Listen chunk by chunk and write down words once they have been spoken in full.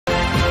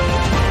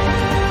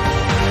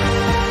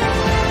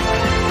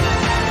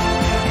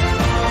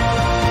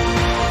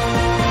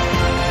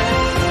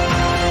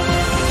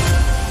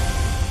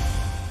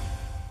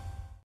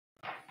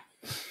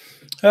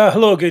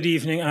Hello, good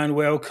evening, and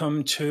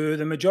welcome to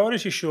the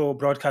Majority Show,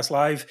 broadcast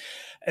live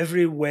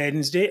every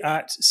Wednesday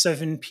at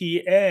 7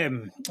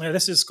 p.m.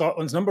 This is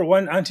Scotland's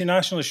 #1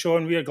 anti-nationalist show,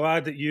 and we are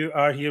glad that you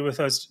are here with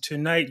us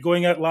tonight,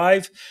 going out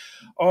live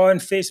on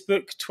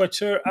Facebook,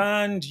 Twitter,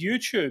 and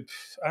YouTube.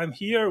 I'm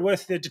here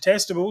with the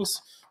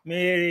Detestables,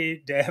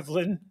 Mary,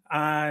 Devlin,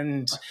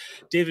 and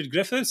David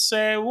Griffiths.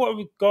 What have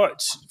we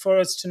got for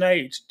us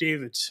tonight,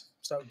 David?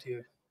 Start with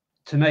you.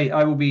 Tonight,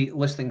 I will be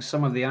listing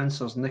some of the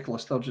answers Nicola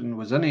Sturgeon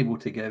was unable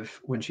to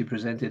give when she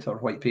presented her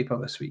white paper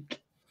this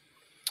week.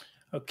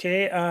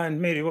 Okay,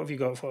 and Mary, what have you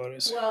got for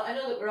us? Well, I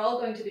know that we're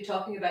all going to be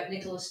talking about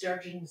Nicola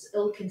Sturgeon's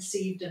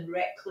ill-conceived and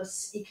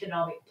reckless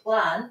economic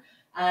plan,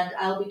 and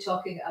I'll be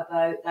talking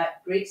about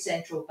that great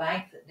central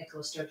bank that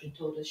Nicola Sturgeon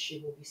told us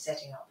she will be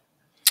setting up.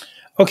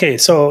 Okay,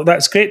 so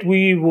that's great.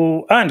 We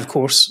will, and of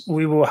course,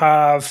 we will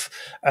have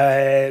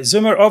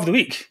Zoomer of the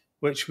Week,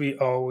 which we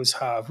always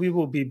have. We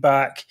will be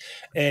back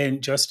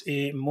in just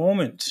a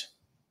moment.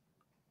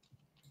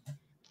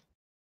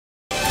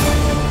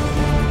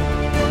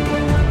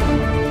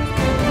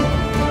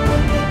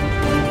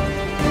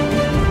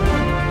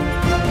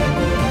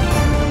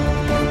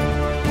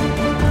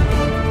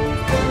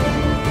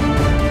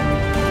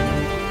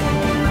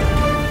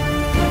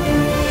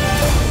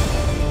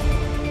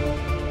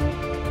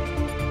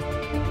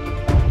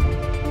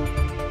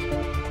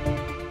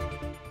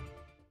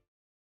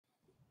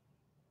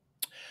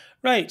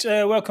 Right,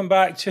 welcome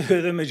back to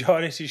the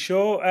Majority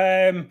Show.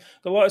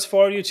 Got lots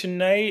for you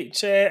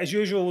tonight. As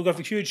usual, we'll give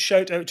a huge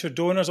shout out to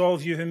donors, all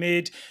of you who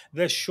made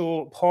this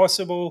show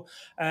possible.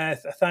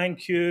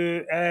 Thank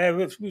you.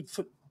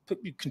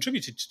 We've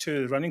contributed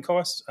to the running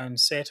costs and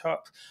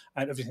setup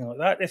and everything like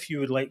that. If you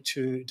would like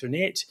to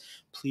donate,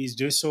 please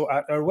do so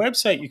at our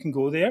website. You can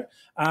go there,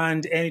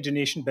 and any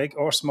donation, big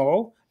or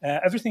small,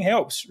 everything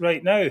helps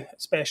right now,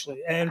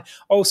 especially. And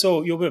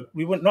also,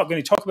 we were not going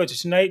to talk about it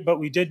tonight, but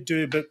we did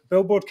do a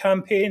billboard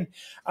campaign,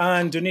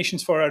 and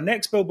donations for our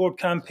next billboard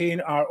campaign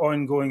are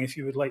ongoing. If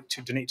you would like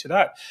to donate to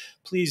that,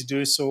 please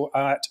do so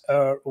at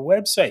our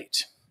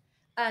website.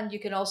 And you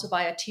can also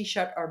buy a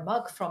t-shirt or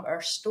mug from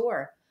our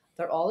store.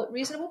 They're all at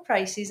reasonable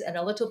prices, and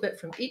a little bit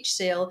from each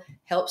sale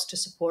helps to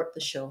support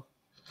the show.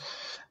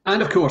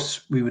 And of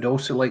course, we would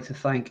also like to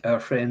thank our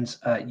friends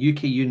at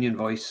UK Union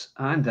Voice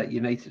and at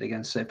United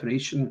Against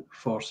Separation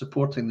for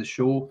supporting the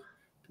show,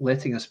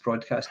 letting us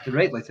broadcast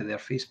directly to their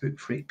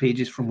Facebook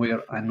pages, from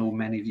where I know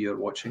many of you are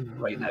watching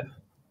right now.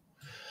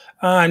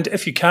 And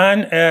if you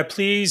can,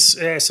 please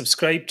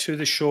subscribe to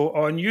the show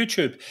on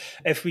YouTube.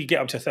 If we get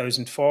up to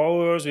 1,000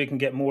 followers, we can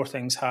get more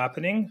things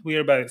happening.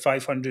 We're about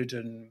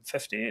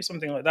 550,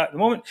 something like that at the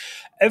moment.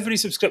 Every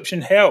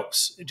subscription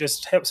helps. It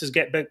just helps us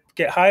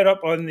get higher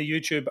up on the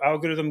YouTube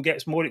algorithm,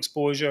 gets more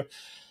exposure.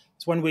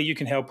 It's one way you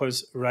can help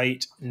us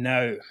right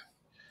now.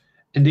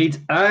 Indeed.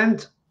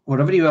 And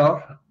wherever you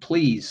are,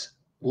 please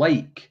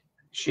like,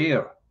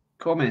 share,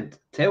 comment,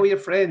 tell your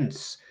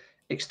friends,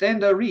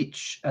 extend our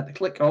reach at the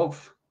click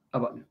of a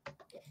button.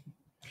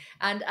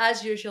 And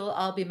as usual,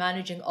 I'll be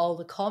managing all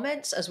the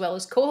comments as well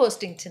as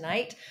co-hosting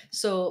tonight.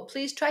 So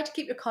please try to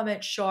keep your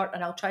comments short,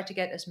 and I'll try to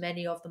get as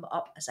many of them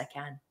up as I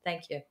can.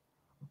 Thank you.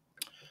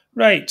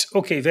 Right.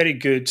 Okay, very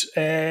good.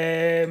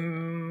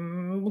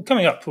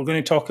 Coming up, we're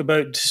going to talk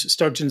about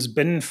Sturgeon's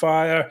bin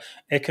fire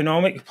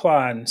economic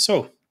plan.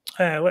 So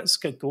let's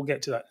go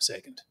get to that in a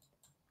second.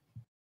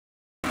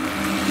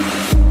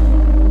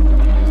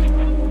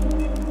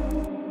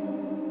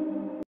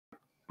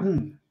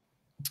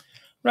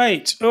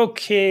 Right,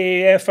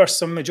 okay, first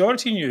some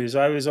Majority news.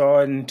 I was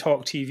on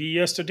TalkTV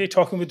yesterday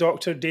talking with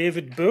Dr.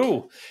 David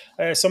Bull.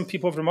 Some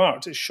people have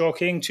remarked it's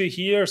shocking to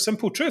hear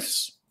simple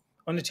truths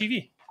on the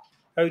TV.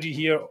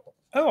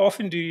 How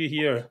often do you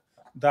hear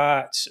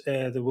that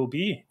there will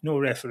be no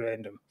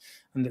referendum,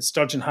 and that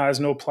Sturgeon has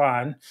no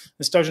plan,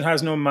 that Sturgeon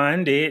has no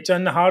mandate,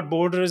 and the hard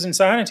border is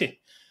insanity?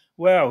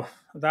 Well,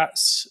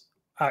 that's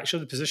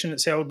actually the position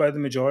that's held by the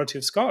majority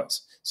of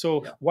Scots.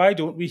 So why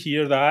don't we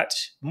hear that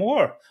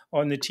more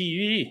on the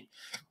TV?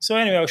 So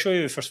anyway, I'll show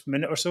you the first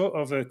minute or so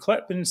of a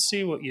clip and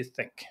see what you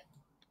think.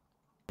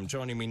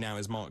 Joining me now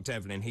is Mark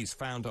Devlin. He's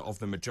founder of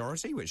The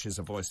Majority, which is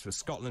a voice for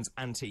Scotland's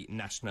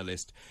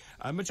anti-nationalist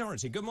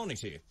majority. Good morning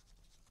to you.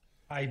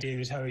 Hi,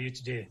 David. How are you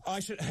today?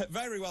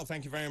 Very well,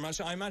 thank you very much.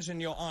 I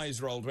imagine your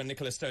eyes rolled when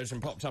Nicola Sturgeon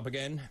popped up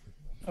again.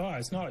 Oh,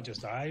 it's not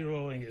just eye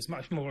rolling. It's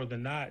much more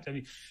than that. I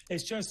mean,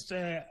 it's just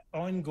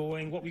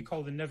ongoing, what we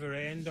call the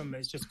never-endum.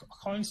 It's just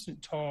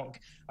constant talk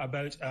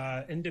about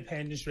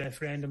independence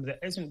referendum that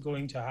isn't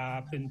going to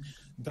happen,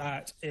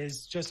 that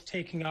is just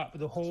taking up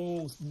the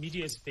whole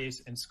media space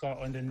in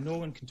Scotland, and no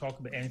one can talk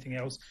about anything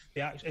else.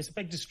 It's a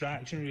big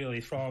distraction, really,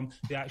 from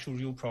the actual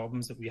real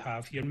problems that we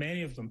have here.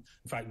 Many of them,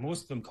 in fact,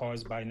 most of them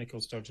caused by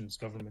Nicola Sturgeon's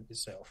government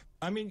itself.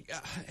 I mean,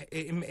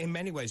 in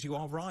many ways, you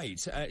are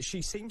right.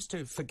 She seems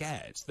to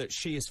forget that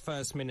she is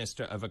First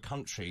Minister of a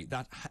country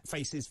that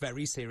faces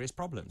very serious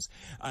problems.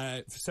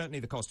 Certainly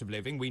the cost of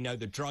living. We know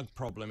the drug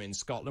problem in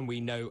Scotland. We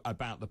know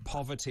about the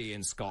poverty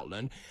in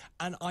Scotland.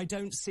 And I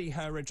don't see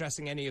her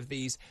addressing any of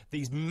these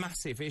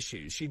massive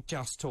issues. She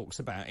just talks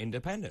about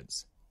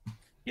independence.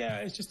 Yeah,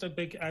 it's just a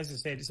big, as I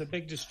said, it's a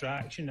big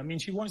distraction. I mean,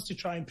 she wants to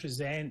try and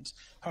present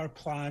her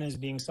plan as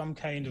being some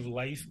kind of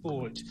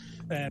lifeboat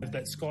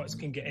that Scots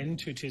can get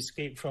into to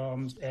escape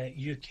from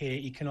UK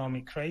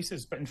economic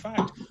crisis. But in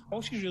fact,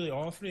 all she's really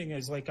offering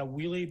is like a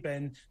wheelie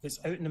bin that's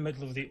out in the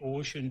middle of the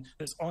ocean,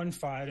 that's on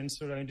fire and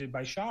surrounded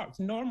by sharks.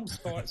 Normal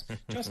Scots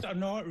just are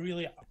not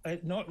really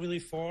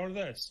for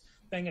this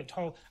thing at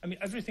all. I mean,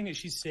 everything that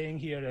she's saying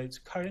here, it's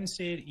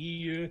currency,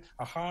 EU,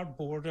 a hard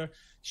border.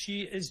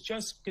 She is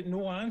just got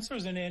no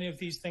answers in any of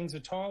these things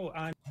at all.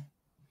 And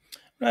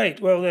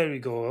right, well, there we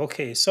go.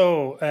 Okay,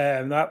 so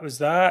that was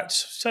that.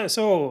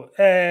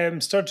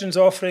 Sturgeon's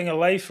offering a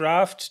life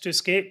raft to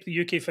escape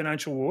the UK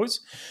financial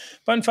woes.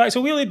 But in fact, it's a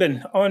wheelie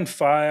bin on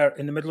fire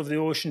in the middle of the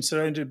ocean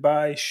surrounded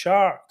by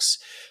sharks.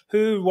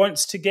 Who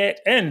wants to get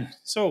in?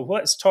 So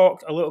let's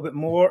talk a little bit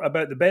more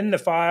about the bin, the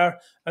fire,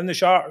 and the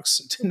sharks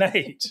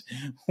tonight.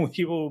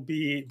 We will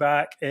be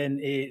back in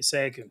a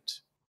second.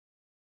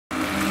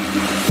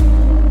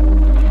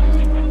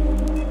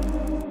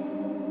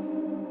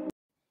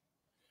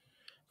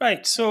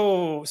 Right,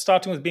 so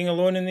starting with being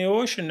alone in the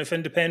ocean. If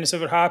independence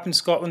ever happened,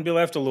 Scotland be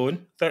left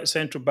alone without a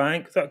central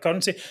bank, without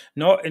currency,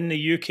 not in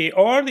the UK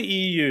or the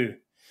EU.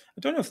 I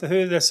don't know if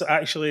who this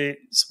actually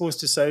supposed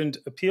to sound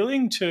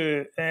appealing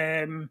to.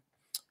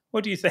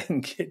 What do you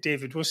think,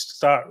 David? We'll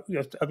start.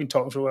 I've been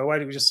talking for a while. Why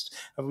don't we just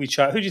have a wee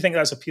chat? Who do you think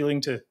that's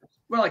appealing to?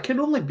 Well, it can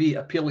only be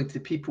appealing to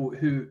people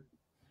who,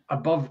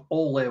 above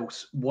all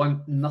else,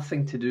 want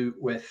nothing to do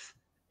with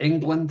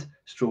England,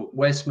 stroke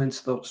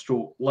Westminster,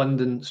 stroke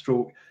London,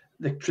 stroke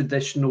the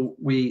traditional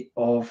way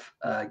of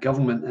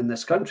government in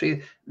this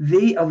country.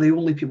 They are the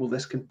only people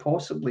this can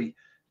possibly,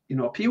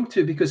 appeal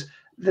to, because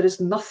there is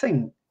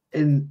nothing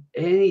in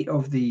any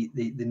of the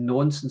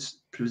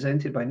nonsense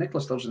presented by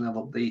Nicola Sturgeon the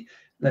other day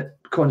that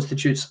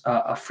constitutes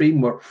a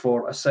framework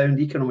for a sound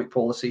economic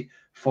policy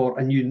for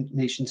a new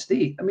nation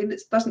state. I mean,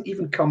 it doesn't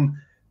even come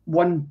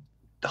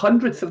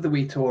 1/100th of the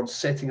way towards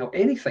setting up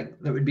anything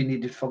that would be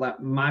needed for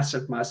that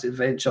massive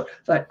venture,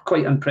 that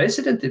quite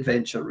unprecedented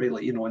venture,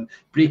 really, and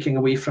breaking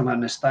away from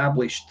an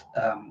established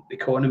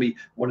economy,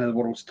 one of the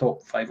world's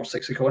top 5 or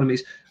 6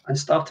 economies, and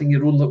starting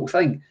your own little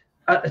thing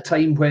at a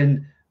time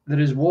when there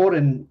is war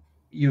in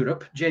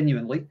Europe,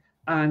 genuinely,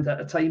 and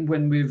at a time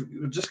when we're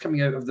just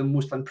coming out of the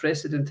most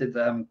unprecedented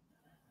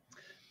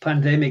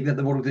pandemic that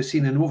the world has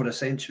seen in over a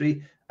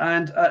century,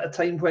 and at a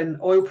time when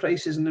oil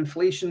prices and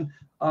inflation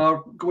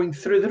are going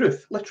through the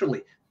roof,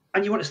 literally.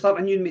 And you want to start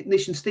a new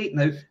nation state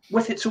now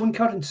with its own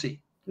currency.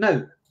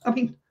 Now, I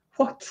mean,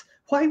 what?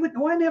 Why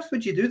on earth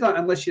would you do that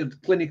unless you're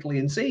clinically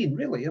insane,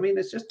 really? I mean,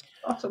 it's just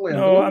utterly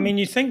No, I mean,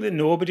 you'd think that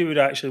nobody would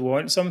actually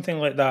want something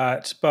like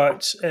that.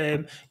 But,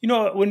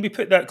 when we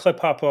put that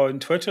clip up on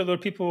Twitter, there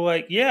were people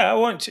like, yeah, I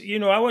want to get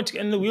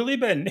in the wheelie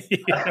bin.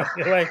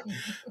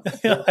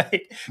 You're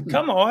like,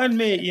 come on,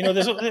 mate.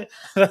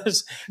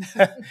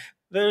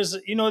 There's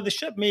the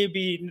ship may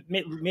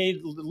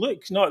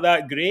look not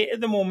that great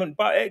at the moment,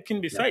 but it can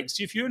be fixed.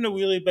 If you're in a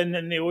wheelie bin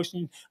in the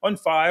ocean on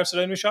fire,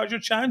 surrounded with sharks,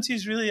 your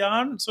chances really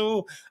aren't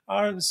so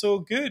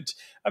good.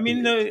 I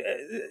mean,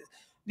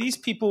 these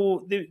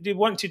people, they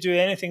want to do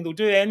anything. They'll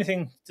do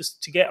anything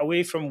just to get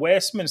away from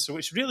Westminster,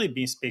 which really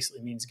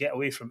basically means get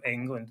away from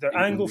England. They're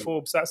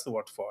Anglophobes, that's the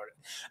word for it.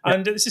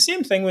 And it's the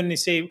same thing when they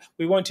say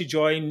we want to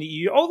join the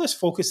EU. All this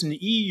focus in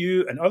the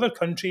EU and other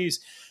countries.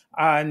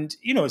 And,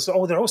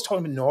 so they're always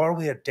talking about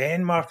Norway or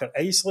Denmark or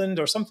Iceland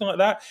or something like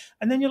that.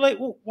 And then you're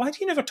like, well, why do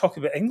you never talk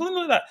about England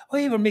like that? Oh,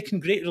 yeah, we're making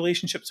great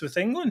relationships with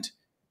England.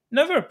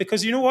 Never,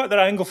 because you know what? They're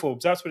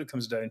Anglophobes. That's what it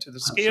comes down to. They're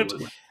scared.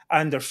 Absolutely.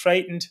 And they're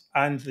frightened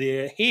and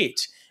they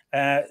hate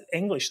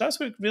English.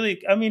 That's what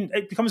really,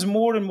 it becomes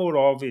more and more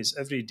obvious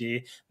every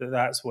day that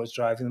that's what's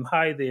driving them.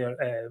 Hi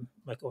there,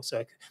 Michael.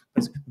 So,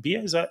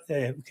 Bia, is that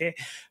okay?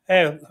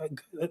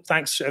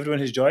 Thanks to everyone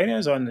who's joining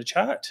us on the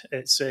chat.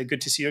 It's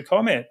good to see your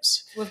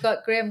comments. We've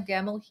got Graham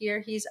Gemmell here.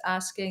 He's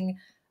asking,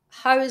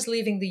 how is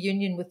leaving the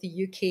union with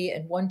the UK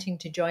and wanting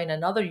to join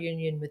another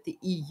union with the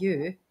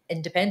EU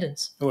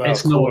independence? Well,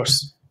 it's of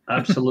course.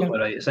 Absolutely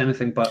right. It's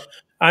anything but.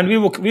 And we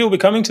will be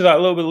coming to that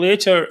a little bit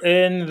later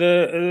in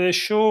the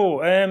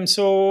show. I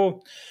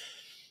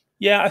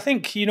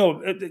think, we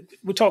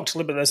talked a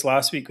little bit about this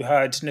last week. We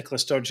had Nicola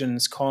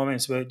Sturgeon's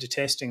comments about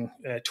detesting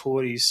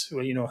Tories.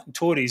 Well,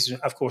 Tories,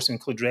 of course,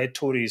 include red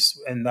Tories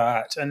in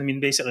that. And I mean,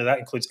 basically that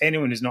includes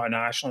anyone who's not a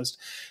nationalist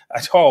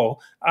at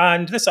all.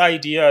 And this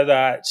idea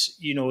that,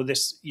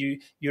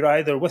 you're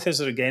either with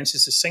us or against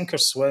us, a sink or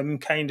swim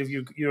kind of,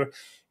 you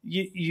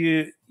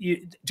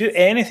do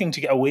anything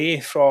to get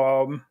away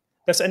from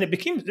this, and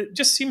it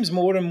just seems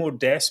more and more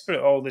desperate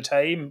all the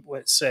time.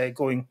 It's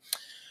going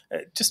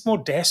just more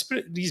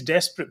desperate, these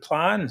desperate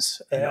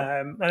plans.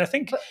 And I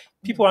think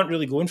people aren't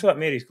really going for that.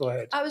 Mary, go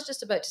ahead. I was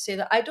just about to say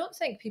that I don't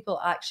think people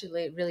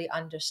actually really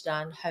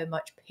understand how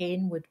much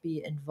pain would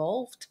be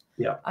involved.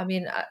 Yeah. I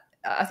mean,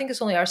 I think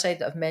it's only our side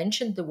that have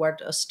mentioned the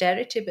word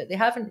austerity, but they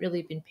haven't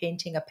really been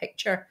painting a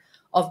picture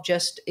of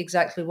just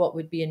exactly what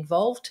would be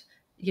involved,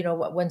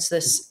 once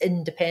this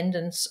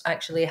independence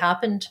actually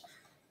happened.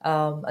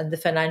 and the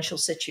financial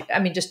situation. I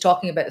mean, just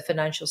talking about the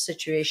financial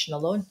situation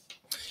alone.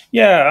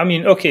 Yeah, I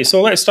mean, okay,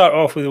 so let's start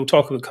off with, we'll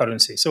talk about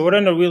currency. So we're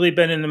in a wheelie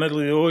bin in the middle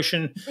of the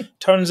ocean.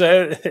 Turns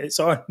out it's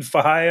on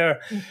fire.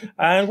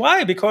 And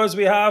why? Because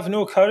we have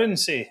no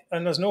currency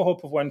and there's no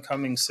hope of one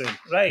coming soon.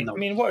 Right. No. I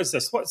mean, what is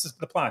this? What's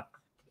the plan?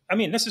 I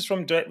mean, this is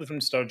directly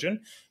from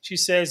Sturgeon. She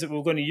says that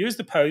we're going to use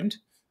the pound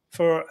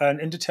for an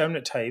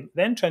indeterminate time,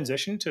 then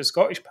transition to a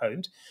Scottish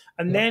pound,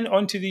 and then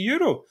onto the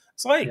euro.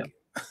 It's like...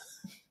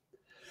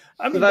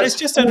 I mean, it's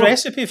just a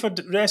recipe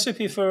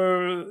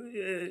for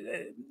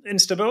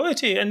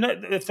instability. And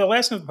if the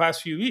lesson of the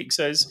past few weeks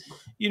is,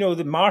 you know,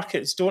 the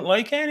markets don't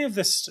like any of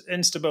this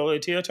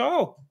instability at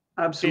all.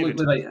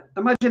 Absolutely right.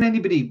 Imagine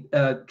anybody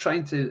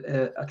trying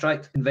to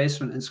attract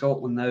investment in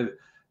Scotland now.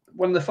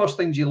 One of the first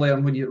things you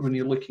learn when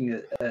you're looking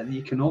at the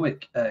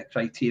economic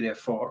criteria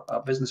for a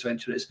business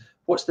venture is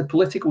what's the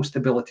political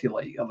stability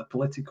like, or the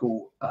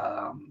political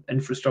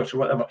infrastructure,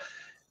 whatever.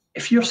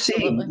 If you're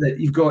saying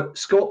that you've got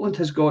Scotland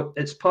has got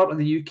it's part of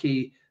the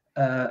UK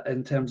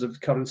in terms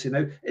of currency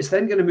now, it's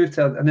then going to move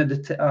to an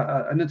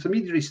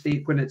intermediary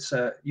state when it's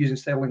using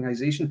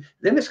sterlingisation.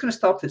 Then it's going to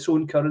start its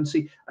own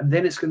currency, and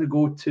then it's going to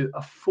go to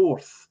a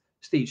fourth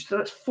stage. So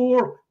that's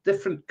 4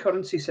 different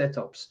currency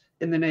setups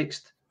in the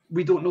next,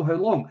 we don't know how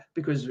long,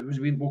 because as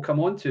we will come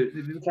on to,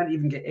 we can't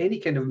even get any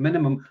kind of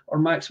minimum or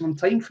maximum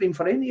time frame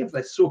for any of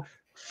this. So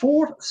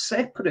 4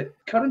 separate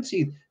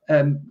currency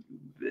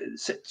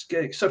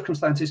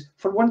circumstances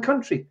for one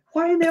country.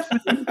 Why on earth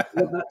would you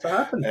want that to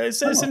happen?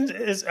 It's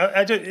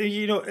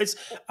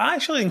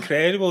actually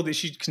incredible that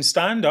she can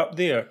stand up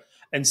there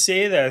and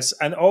say this,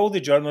 and all the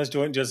journalists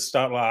don't just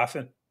start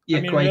laughing. Yeah,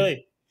 I mean, quite.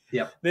 really.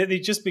 Yeah, they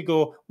just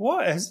go,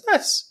 "What is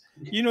this?"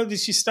 You know,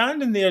 she's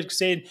standing there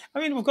saying. I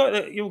mean,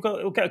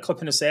 we'll get a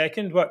clip in a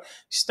second, but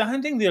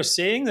standing there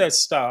saying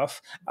this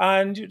stuff,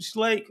 and it's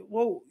like,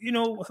 well, you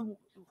know.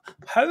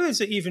 How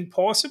is it even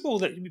possible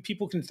that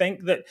people can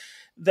think that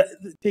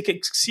take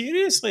it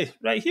seriously?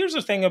 Right, here's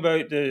the thing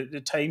about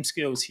the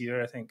timescales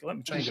here, I think. Let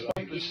me try and get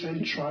Despite the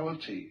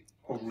centrality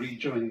of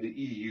rejoining the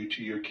EU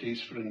to your case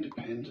for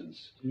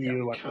independence,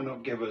 you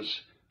cannot give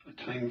us a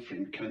time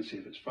frame. You can't say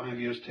if it's 5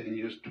 years, 10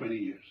 years, 20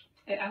 years.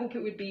 I hope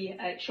it would be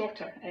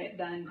shorter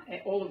than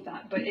all of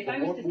that. But if I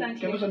was to stand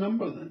here... Give us a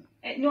number then.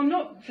 No, I'm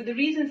not. For the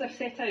reasons I've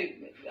set out,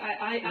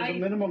 There's a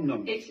minimum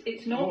number.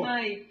 It's not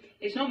my...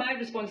 It's not my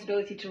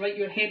responsibility to write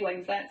your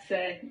headlines. That's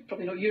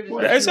probably not your responsibility.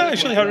 Well, it's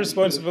actually her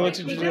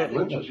responsibility to do it.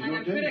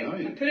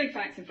 I'm putting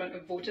facts in front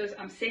of voters.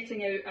 I'm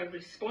setting out a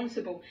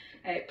responsible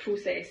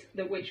process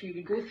that which we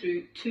would go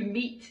through to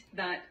meet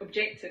that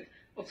objective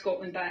of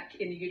Scotland back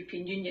in the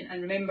European Union.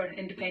 And remember,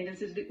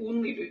 independence is the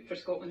only route for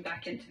Scotland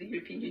back into the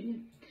European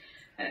Union.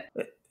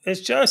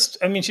 It's just,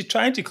 I mean, she's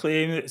trying to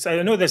claim,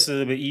 I know this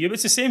is about EU, but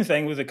it's the same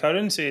thing with the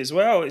currency as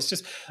well. It's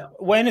just,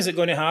 when is it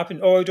going to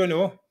happen? Oh, I don't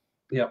know.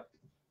 Yeah.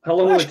 How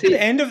long will it take?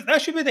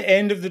 That should be the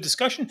end of the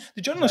discussion.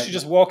 The journalist should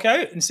just walk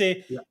out and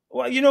say,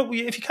 well, you know,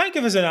 if you can't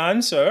give us an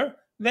answer,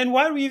 then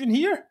why are we even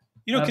here?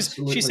 You know, because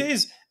she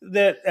says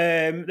that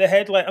the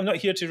headline, I'm not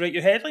here to write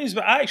your headlines,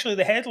 but actually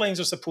the headlines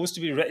are supposed to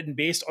be written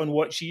based on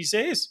what she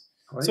says.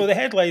 Right. So the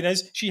headline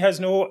is, she has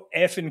no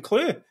effing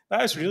clue.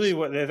 That's really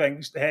what they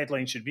think the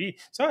headline should be.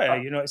 So,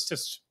 you know, it's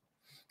just...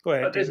 Go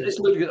ahead. It's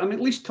ludicrous. I mean,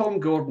 at least Tom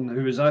Gordon,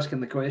 who was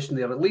asking the question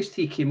there, at least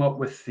he came up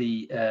with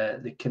the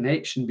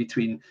connection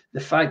between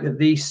the fact that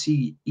they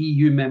see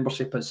EU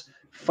membership as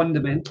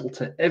fundamental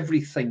to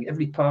everything,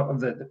 every part of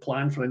the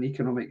plan for an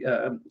economic,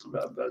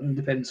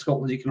 independent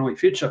Scotland's economic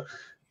future.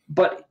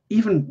 But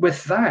even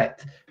with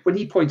that, when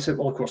he points out,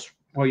 well, of course,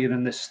 while you're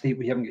in this state,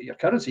 we haven't got your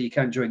currency, you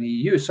can't join the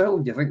EU. So how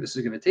long do you think this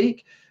is going to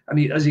take?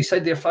 And as he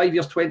said there, 5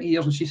 years, 20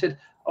 years, and she said,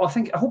 oh,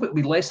 I hope it'll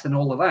be less than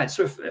all of that.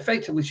 So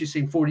effectively, she's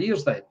saying 4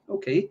 years then.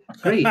 Okay,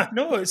 great.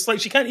 No, it's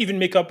like she can't even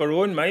make up her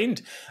own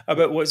mind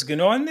about what's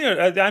going on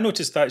there. I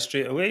noticed that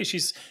straight away.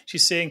 She's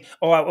saying,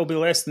 oh, it will be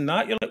less than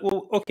that. You're like,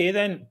 well, okay,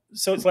 then.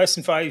 So it's less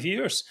than 5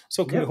 years.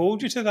 So can we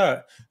hold you to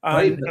that?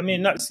 And I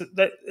mean, that's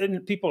that.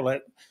 And people are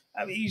like,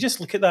 I mean, you just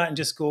look at that and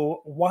just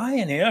go, why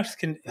on earth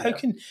how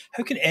can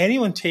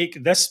anyone take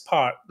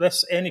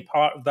any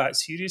part of that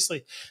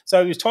seriously? So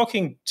I was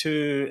talking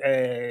to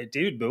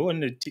David Bull in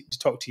the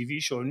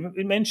TalkTV show, and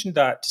we mentioned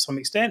that to some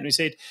extent. We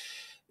said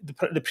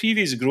the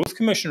previous Growth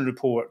Commission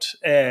report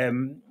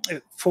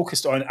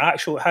focused on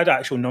had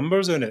actual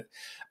numbers in it.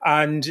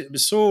 And it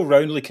was so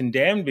roundly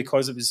condemned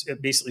because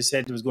it basically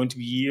said there was going to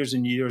be years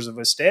and years of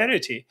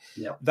austerity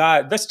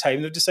that this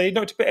time they've decided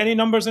not to put any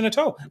numbers in at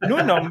all.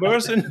 No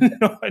numbers and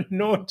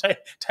no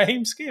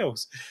time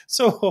scales.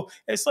 So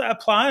it's like a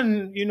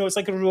plan, you know, it's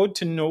like a road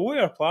to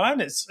nowhere plan.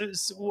 It's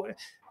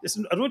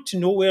a road to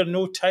nowhere,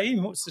 no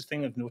time. What's the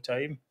thing of no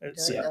time?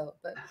 It's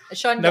but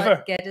Sean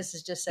Geddes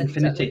has just said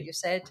exactly what you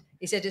said.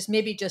 He said it's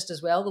maybe just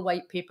as well the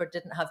white paper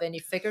didn't have any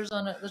figures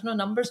on it. There's no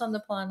numbers on the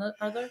plan,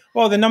 are there?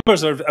 Well, the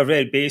numbers are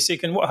very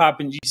basic, and what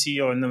happens you see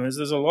on them is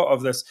there's a lot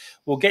of this,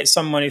 we'll get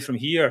some money from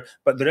here,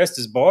 but the rest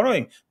is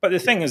borrowing. But the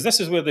thing is, this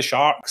is where the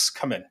sharks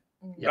come in,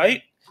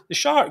 right? The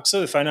sharks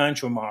are the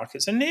financial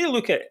markets, and they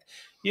look at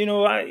You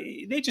know,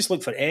 they just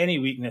look for any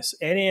weakness,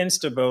 any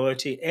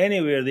instability,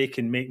 anywhere they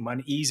can make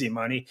money, easy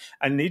money,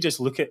 and they just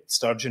look at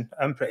Sturgeon.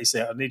 I'm pretty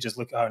certain they just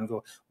look at her and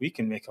go, "We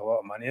can make a lot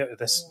of money out of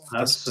this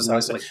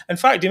disaster." In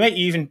fact, they might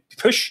even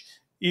push,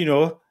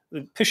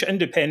 push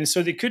independence,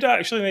 so they could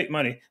actually make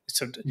money.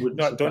 So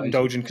don't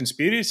indulge in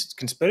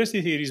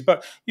conspiracy theories,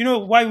 but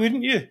why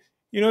wouldn't you?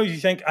 You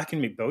think I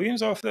can make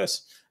billions off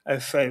this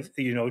if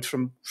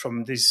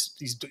from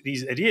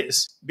these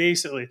idiots,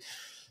 basically.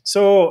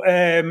 So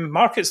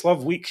markets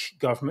love weak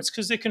governments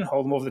because they can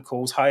haul them over the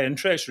coals, high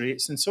interest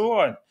rates, and so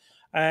on.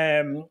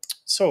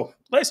 So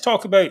let's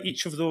talk about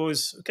each of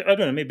those. I don't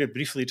know, maybe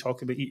briefly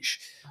talk about each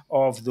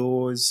of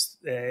those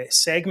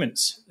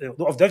segments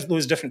of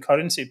those different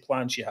currency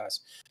plans she has.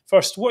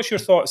 First, what's your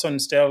thoughts on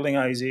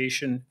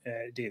sterlingisation,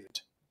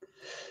 David?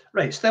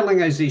 Right,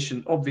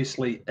 sterlingisation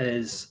obviously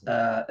is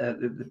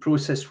the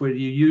process where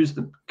you use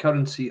the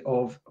currency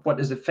of what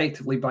is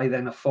effectively by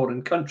then a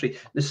foreign country.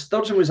 Now,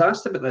 Sturgeon was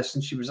asked about this,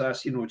 and she was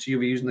asked, so you'll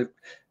be using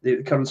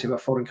the currency of a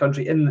foreign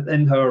country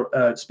in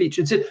her speech,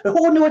 and said,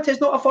 "Oh no, it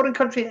is not a foreign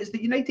country. It's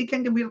the United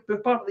Kingdom. We're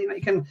part of the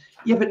United Kingdom."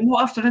 Yeah, but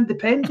not after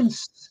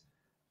independence.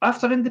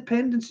 After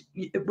independence,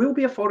 it will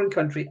be a foreign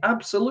country,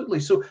 absolutely.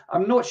 So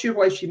I'm not sure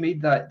why she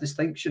made that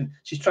distinction.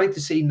 She's trying to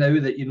say now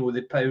that,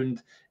 the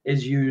pound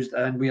is used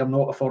and we are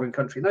not a foreign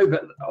country now,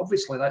 but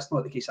obviously that's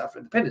not the case after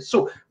independence.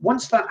 So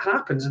once that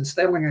happens, and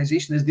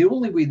sterlingisation is the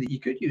only way that you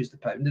could use the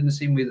pound, in the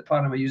same way that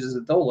Panama uses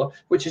the dollar,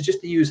 which is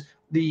just to use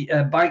the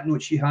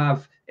banknotes you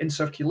have in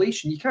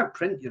circulation. You can't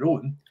print your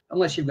own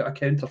unless you've got a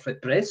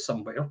counterfeit press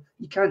somewhere.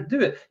 You can't do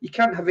it. You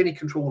can't have any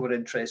control over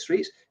interest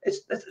rates.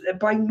 It's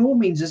by no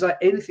means is that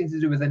anything to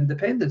do with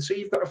independence. So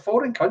you've got a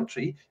foreign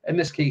country, in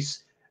this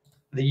case,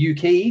 the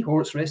UK,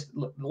 or it's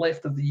the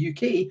left of the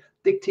UK,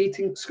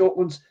 dictating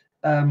Scotland's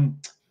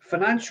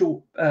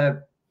financial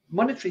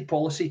monetary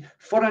policy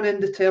for an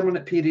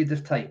indeterminate period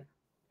of time.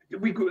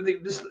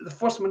 The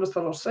First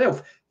Minister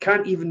herself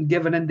can't even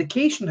give an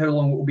indication how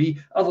long it will be,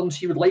 other than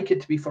she would like it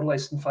to be for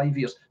less than 5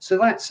 years. So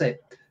that's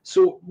it.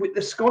 So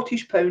the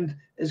Scottish pound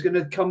is going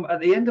to come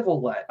at the end of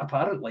all that,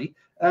 apparently,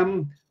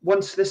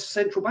 once this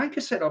central bank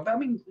is set up. I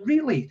mean,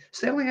 really,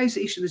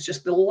 sterlingisation is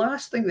just the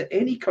last thing that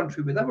any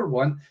country would ever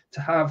want,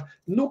 to have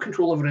no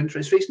control over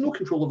interest rates, no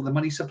control over the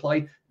money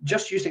supply,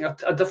 just using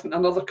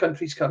another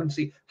country's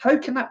currency. How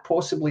can that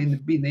possibly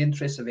be in the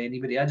interest of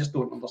anybody? I just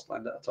don't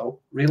understand it at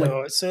all, really.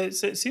 No, it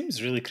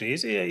seems really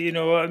crazy.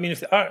 I mean,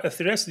 if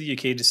the rest of the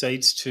UK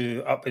decides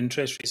to up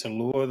interest rates or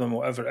lower them,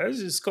 whatever it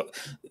is,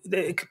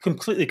 it could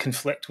completely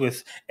conflict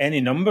with any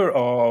number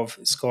of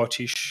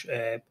Scottish,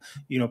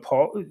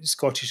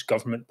 Scottish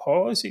government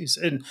policies,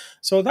 and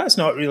so that's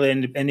not really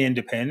any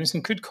independence,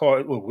 and could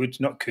cause, it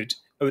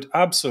would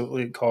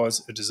absolutely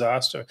cause a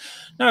disaster.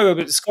 Now,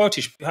 about the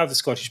Scottish, we have the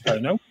Scottish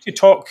pound. Now,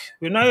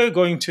 we're now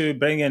going to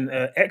bring in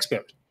an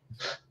expert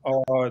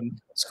on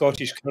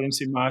Scottish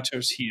currency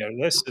matters here.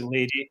 This is the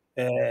lady,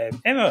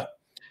 Emma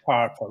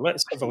Harper.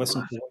 Let's have a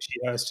listen to what she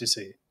has to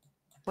say.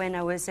 When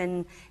I was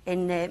in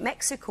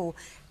Mexico,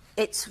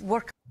 it's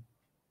work.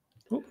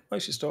 Oh, I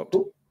should stop.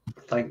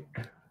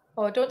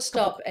 Oh, don't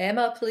stop,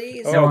 Emma,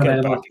 please. Oh, okay,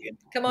 Emma. Back again.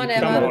 Come on,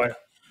 Emma.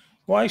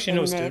 Why is she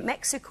not in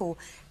Mexico?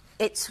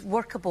 It's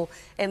workable.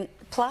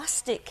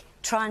 Plastic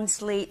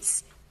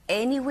translates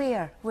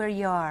anywhere where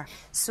you are.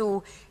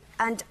 So,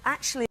 and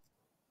actually,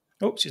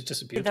 oh, she's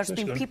disappeared. There's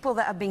been people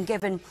that have been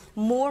given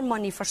more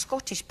money for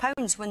Scottish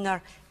pounds when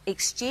they're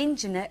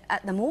exchanging it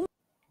at the moment.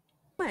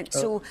 Oh.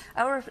 So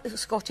our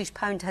Scottish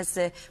pound has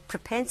the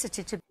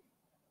propensity to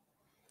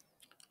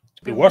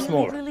be worth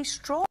more. Really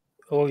strong.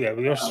 Oh yeah,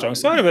 we are strong.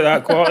 Sorry about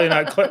that quality in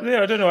that clip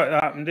there. I don't know what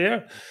happened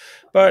there.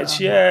 But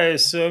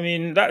yes, I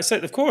mean, that's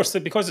it. Of course,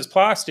 because it's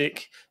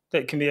plastic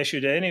that can be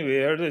issued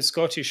anywhere, the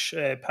Scottish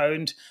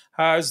pound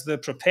has the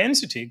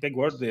propensity, big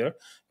word there,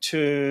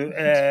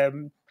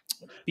 to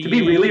be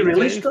really,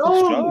 really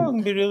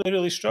strong. Be really,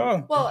 really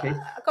strong. Well,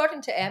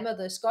 according to Emma,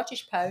 the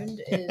Scottish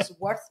pound is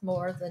worth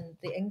more than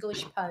the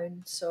English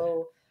pound,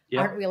 so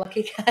aren't we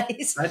lucky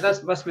guys?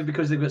 That must be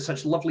because they've got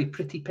such lovely,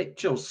 pretty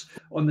pictures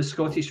on the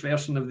Scottish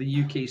version of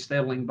the UK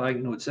sterling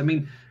banknotes. I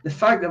mean, the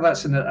fact that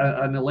that's an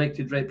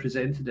elected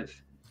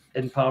representative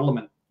in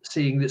Parliament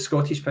saying that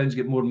Scottish pounds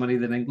get more money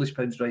than English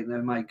pounds right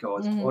now, my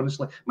God,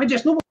 honestly. Mind you,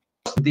 it's no more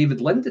than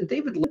David Linden.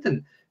 David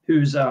Linden,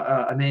 who's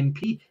an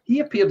MP, he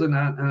appeared in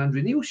an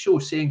Andrew Neil show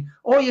saying,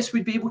 oh yes,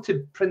 we'd be able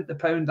to print the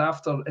pound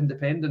after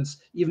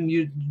independence, even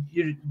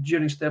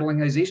during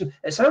sterlingisation.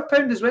 It's our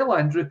pound as well,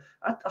 Andrew.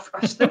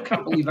 I still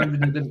can't believe Andrew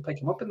Neil didn't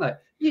pick him up in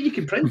that. Yeah, you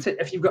can print it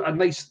if you've got a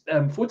nice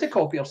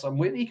photocopier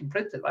somewhere. You can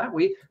print it that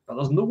way, but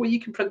there's no way you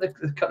can print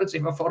the currency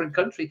of a foreign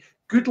country.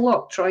 Good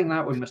luck trying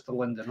that one, Mr.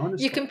 Linden,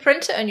 honestly. You can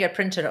print it on your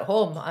printer at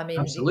home. I mean,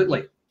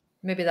 absolutely.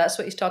 Maybe that's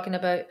what he's talking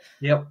about.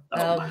 Yep.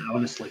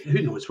 Honestly,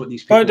 who knows what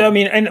these people... But, I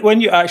mean, and when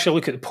you actually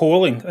look at the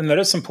polling, and there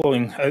is some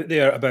polling out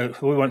there about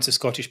who wants a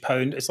Scottish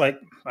pound, it's like,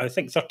 I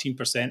think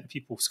 13% of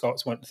people,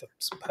 Scots, want the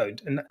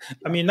pound. And,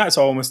 I mean, that's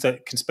almost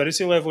at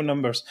conspiracy level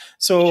numbers.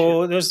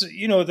 So there's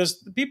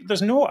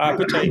no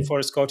appetite for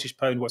a Scottish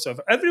pound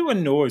whatsoever.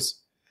 Everyone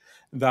knows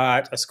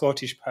that a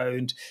Scottish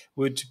pound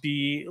would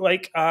be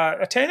like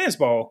a tennis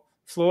ball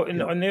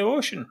floating on the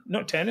ocean.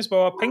 Not tennis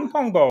ball, a ping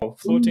pong ball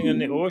floating in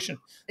the ocean.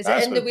 Is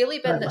it in the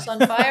wheelie bin that's on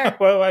fire?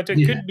 Well, it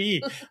could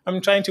be.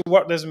 I'm trying to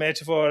work this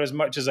metaphor as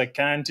much as I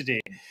can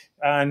today,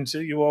 and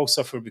you all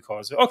suffer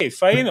because of it. Okay,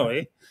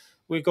 finally,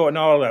 we got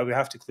no. We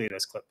have to clear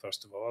this clip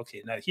first of all.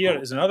 Okay, now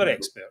here is another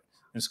expert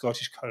in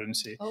Scottish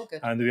currency,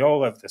 and we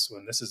all love this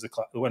one. This is the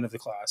one of the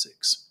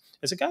classics.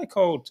 It's a guy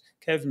called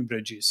Kevin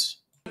Bridges.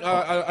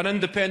 An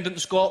independent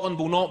Scotland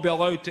will not be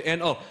allowed to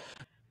enter.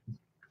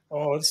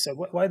 Oh,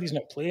 why are these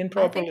not playing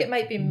properly? I think it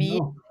might be me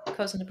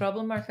causing the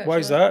problem, Mark. Actually. Why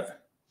is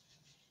that?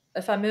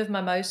 If I move my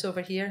mouse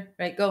over here,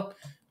 right, go.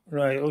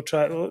 Right, we'll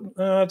try.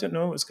 I don't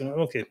know what's going on.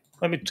 Okay,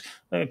 let me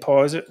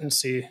pause it and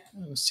see.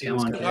 What's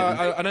going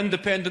on. An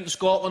independent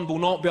Scotland will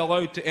not be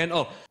allowed to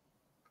enter.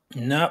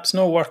 No, it's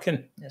not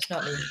working. It's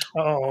not me.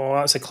 Oh,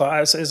 that's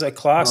a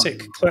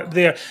classic clip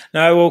there.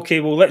 Now, okay,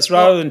 well, let's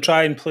rather than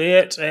try and play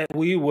it,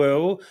 we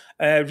will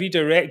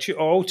redirect you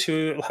all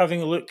to having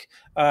a look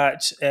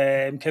at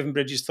Kevin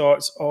Bridges'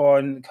 thoughts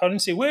on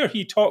currency, where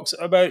he talks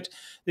about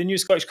the new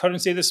Scottish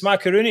currency, the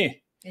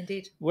smackaroonie.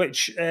 Indeed.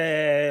 Which,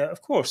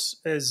 of course,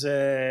 is,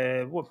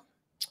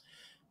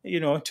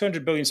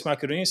 200 billion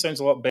smackaroonie sounds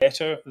a lot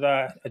better.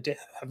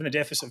 Having a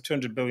deficit of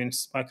 200 billion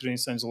smackaroonie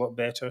sounds a lot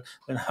better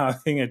than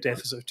having a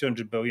deficit of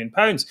 200 billion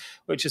pounds,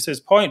 which is his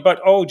point. But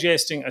all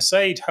jesting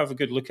aside, have a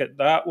good look at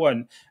that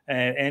one.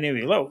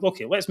 Anyway,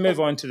 okay, let's move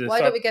on to the.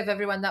 Why don't we give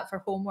everyone that for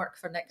homework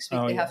for next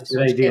week? They have to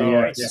watch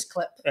Bridges'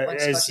 clip on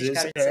Scottish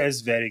currency. It is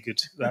very good.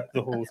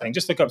 The whole thing.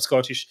 Just look up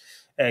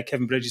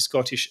Kevin Bridges'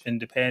 Scottish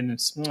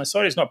independence.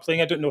 Sorry, it's not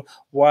playing. I don't know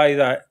why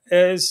that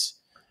is.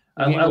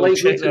 I like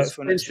Rita's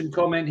mentioned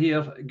comment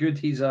here. Good,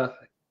 he's a...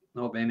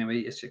 No, but anyway,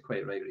 it's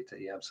quite right, Rita.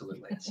 Yeah,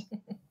 absolutely.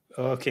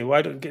 Okay, well,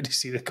 I don't get to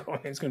see the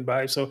comments going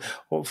by, so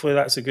hopefully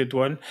that's a good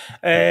one.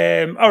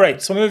 All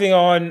right, so moving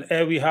on,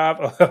 we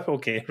have...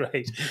 okay,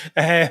 right.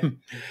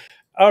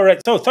 All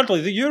right, so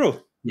thirdly, the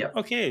euro. Yeah.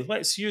 Okay,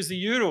 let's use the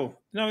euro.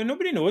 Now,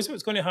 nobody knows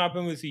what's going to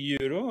happen with the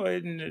euro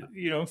in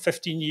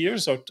 15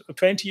 years or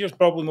 20 years,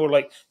 probably more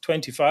like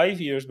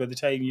 25 years by the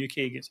time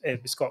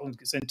Scotland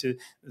gets into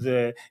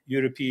the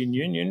European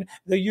Union.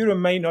 The euro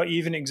might not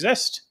even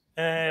exist.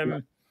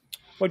 What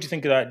do you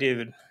think of that,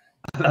 David?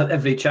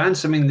 Every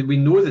chance. I mean, we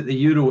know that the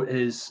euro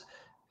is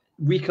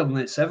weaker than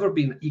it's ever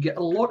been. You get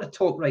a lot of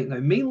talk right now,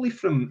 mainly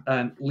from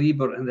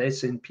Labour and the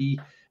SNP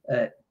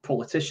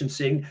politicians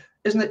saying,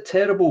 isn't it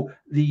terrible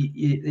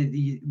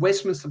the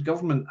Westminster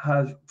government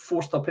have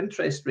forced up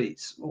interest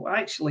rates? Well,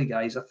 actually,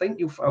 guys, I think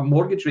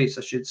mortgage rates,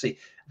 I should say.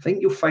 I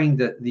think you'll find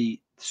that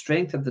the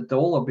strength of the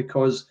dollar,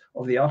 because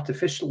of the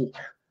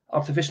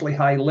artificially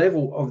high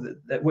level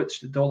at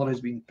which the dollar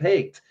has been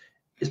pegged,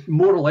 is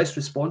more or less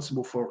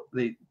responsible for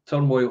the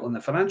turmoil in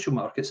the financial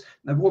markets.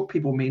 Now, what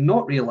people may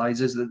not realise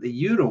is that the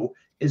euro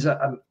is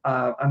at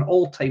an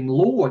all-time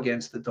low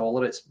against the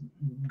dollar. It's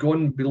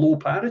gone below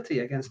parity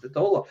against the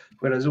dollar,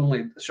 whereas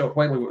only a short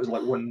while ago it was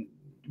like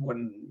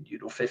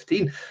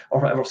 €1.15 or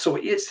whatever. So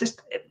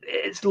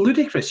it's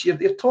ludicrous.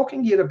 You're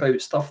talking here about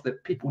stuff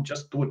that people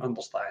just don't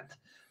understand.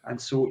 And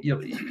so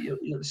you're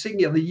saying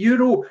here the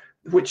euro,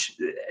 which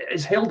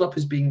is held up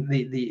as being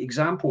the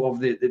example of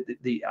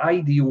the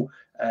ideal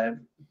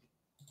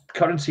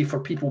currency for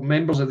people,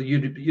 members of the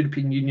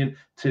European Union,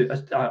 to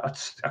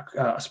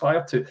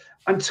aspire to.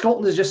 And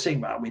Scotland is just saying,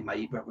 well, we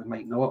might not. I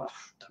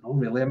don't know,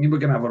 really. I mean, we're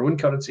going to have our own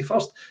currency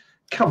first.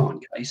 Come on,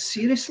 guys,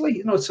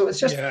 seriously? So it's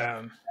just,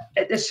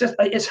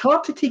 it's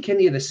hard to take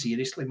any of this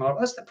seriously, Mark.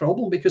 That's the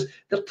problem, because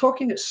they're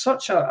talking at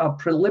such a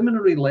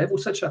preliminary level,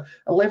 such a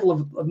level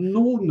of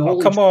no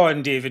knowledge. Oh, come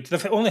on, David.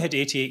 They've only had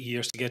 88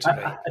 years to get it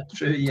right.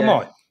 True, yeah. Come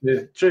on.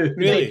 True.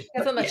 Really?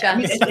 Give them a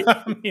chance.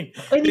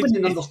 Anyone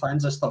who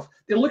understands this stuff,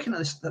 they're looking at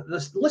this,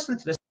 listening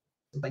to this,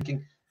 and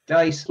thinking,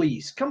 guys,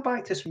 please come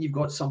back to us when you've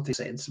got something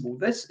sensible.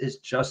 This is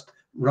just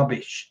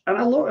rubbish. And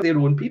a lot of their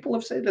own people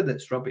have said that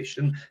it's rubbish.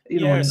 And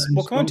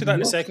we'll come on to that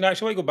in a second.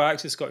 Actually, I want to go back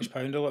to the Scottish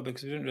pound a little bit,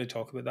 because we didn't really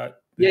talk about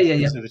that.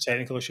 Because of the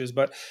technical issues.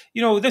 But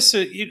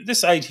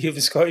this idea of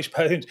the Scottish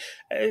pound,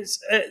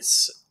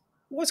 it's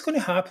what's going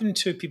to happen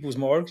to people's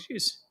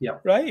mortgages? Yeah.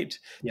 Right.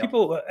 Yeah.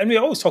 People, and we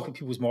always talk about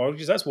people's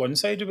mortgages. That's one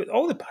side of it.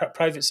 All the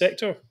public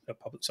sector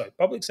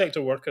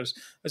workers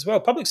as well.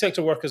 Public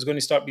sector workers are going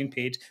to start being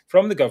paid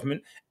from the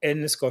government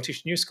in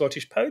the new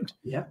Scottish pound.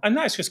 Yeah. And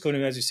that's just going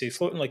to, as you say,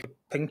 floating like a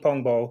ping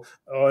pong ball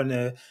in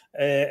a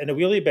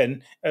wheelie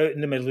bin out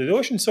in the middle of the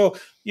ocean. So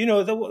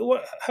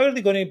how are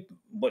they going to?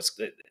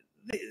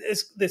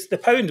 The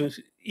pound,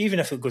 even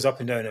if it goes up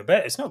and down a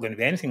bit, it's not going to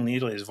be anything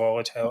nearly as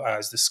volatile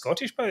as the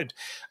Scottish pound,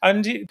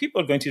 and people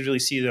are going to really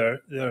see their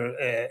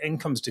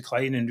incomes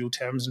decline in real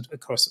terms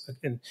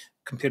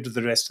compared to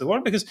the rest of the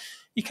world, because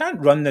you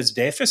can't run this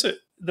deficit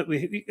that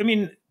we. I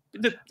mean,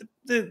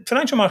 the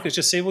financial markets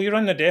just say, well, you're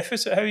running a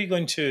deficit. How are you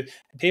going to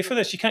pay for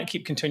this? You can't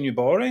continue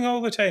borrowing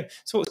all the time.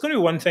 So it's going to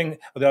be one thing,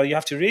 well, you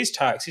have to raise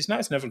taxes. And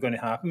that's never going to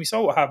happen. We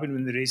saw what happened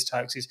when they raised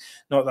taxes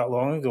not that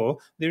long ago.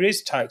 They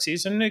raised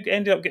taxes and they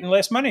ended up getting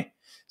less money.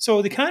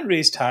 So they can't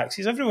raise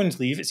taxes. Everyone's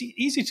leave. It's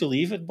easy to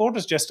leave. The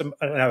border's just an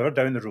hour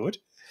down the road.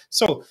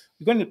 So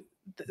the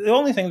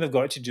only thing they've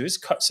got to do is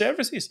cut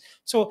services.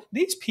 So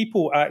these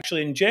people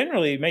actually, and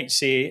generally, might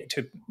say,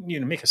 to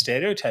make a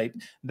stereotype,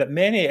 that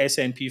many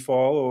SNP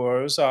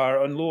followers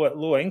are on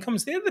low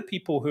incomes. They're the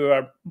people who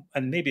are,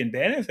 and maybe in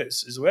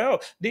benefits as well,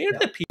 they're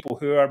the people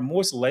who are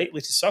most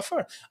likely to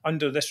suffer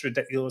under this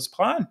ridiculous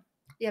plan.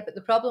 Yeah, but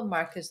the problem,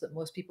 Mark, is that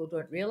most people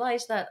don't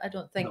realise that. I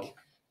don't think. No.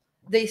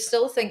 They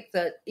still think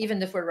that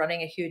even if we're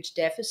running a huge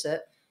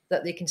deficit,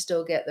 that they can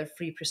still get their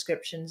free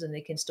prescriptions and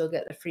they can still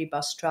get their free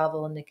bus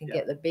travel and they can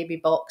get their baby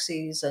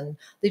boxes. And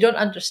they don't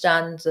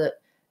understand that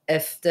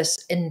if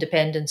this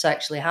independence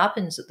actually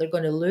happens, that they're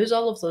going to lose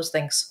all of those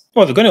things.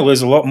 Well, they're going to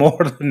lose a lot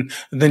more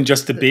than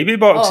just the baby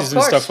boxes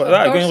and stuff like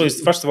that. They're going to lose,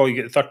 first of all, you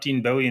get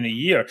 13 billion a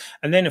year.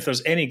 And then if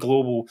there's any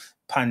global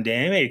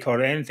pandemic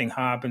or anything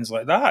happens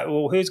like that,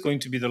 well, who's going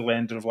to be the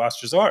lender of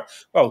last resort?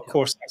 Well, of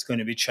course, that's going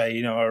to be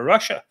China or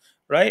Russia.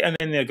 Right, and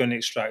then they're going to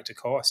extract a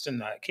cost in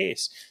that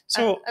case.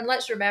 So, and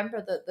let's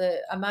remember that the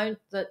amount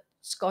that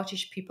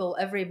Scottish people,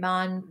 every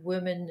man,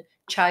 woman,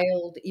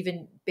 child,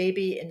 even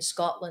baby in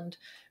Scotland,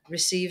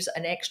 receives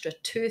an extra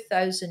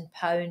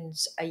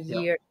 £2,000 a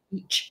year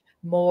each,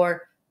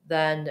 more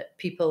than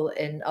people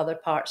in other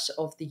parts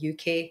of the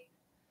UK.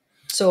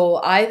 So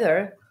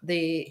either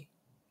they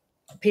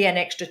pay an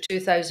extra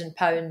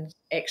 £2,000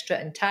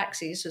 extra in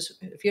taxes. So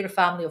if you're a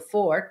family of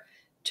 4,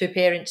 2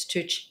 parents,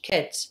 2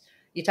 kids,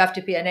 you'd have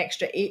to pay an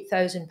extra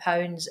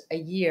 £8,000 a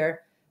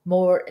year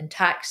more in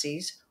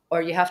taxes,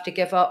 or you have to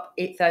give up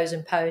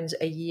 £8,000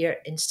 a year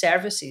in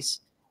services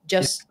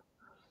just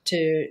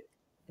to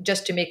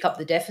make up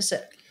the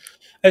deficit.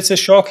 It's a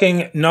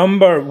shocking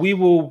number. We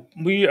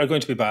are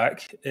going to be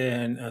back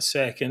in a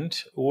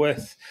second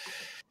with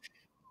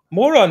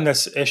more on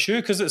this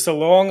issue because it's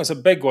a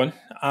big one,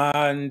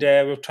 and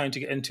we're trying to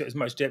get into it as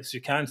much depth as we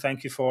can.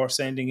 Thank you for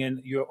sending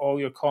in all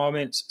your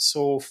comments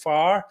so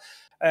far.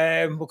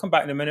 We'll come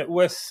back in a minute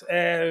with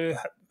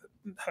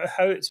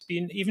how it's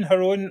been. Even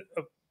her own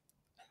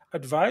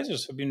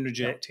advisors have been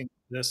rejecting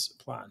this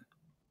plan.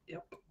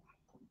 Yep.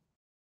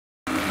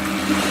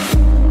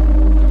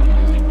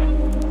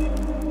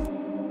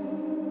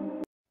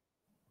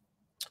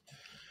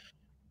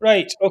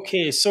 Right.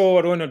 Okay. So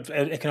our own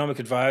economic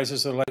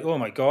advisors are like, "Oh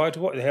my God,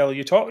 what the hell are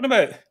you talking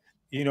about?"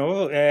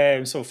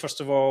 So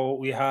first of all,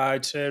 we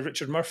had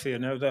Richard Murphy,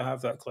 and now they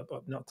have that clip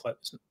up, not clip,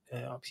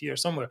 up here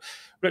somewhere.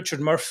 Richard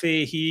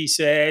Murphy, he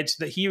said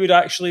that he would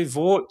actually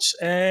vote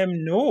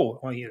no.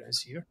 Oh, here it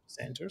is, here,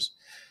 centres.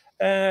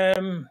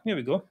 Here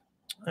we go.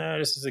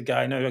 This is a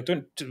guy. Now, I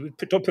don't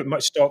put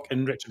much stock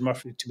in Richard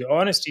Murphy, to be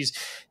honest.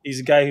 He's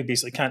a guy who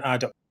basically can't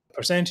add up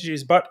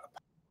percentages, but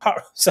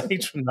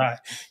aside from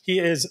that, he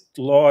is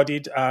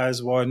lauded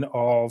as one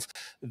of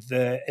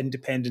the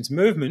independence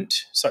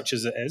movement, such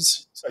as it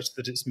is, such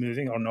that it's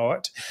moving or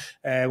not,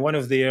 one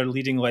of their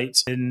leading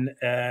lights in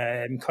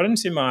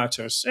currency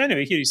matters.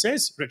 Anyway, here he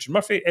says, Richard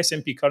Murphy,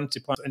 SNP currency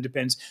plans for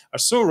independence are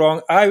so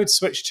wrong, I would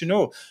switch to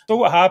no. So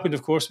what happened,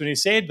 of course, when he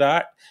said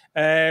that,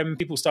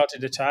 people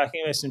started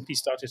attacking him, SNP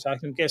started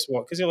attacking him. Guess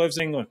what? Because he lives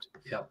in England.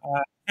 Yeah.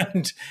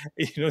 And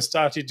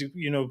started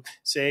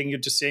saying you're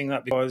just saying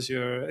that because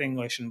you're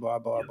English and blah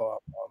blah blah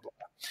blah blah,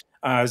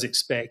 as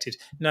expected.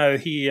 Now I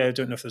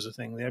don't know if there's a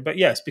thing there, but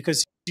yes,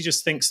 because he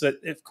just thinks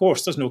that of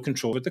course there's no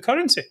control with the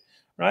currency,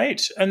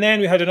 right? And then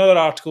we had another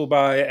article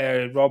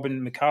by Robin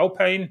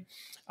McAlpine,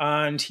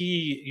 and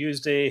he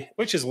used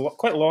which is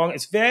quite long.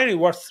 It's very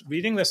worth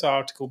reading this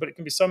article, but it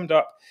can be summed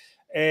up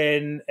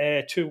in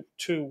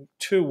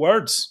two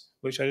words,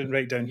 which I didn't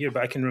write down here,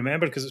 but I can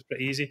remember because it's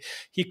pretty easy.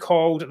 He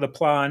called the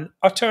plan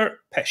utter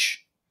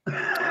pish.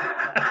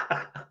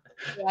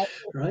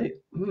 Right.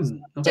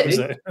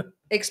 Okay.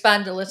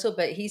 Expand a little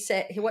bit. He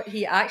said what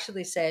he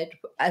actually said,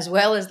 as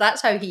well as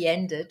that's how he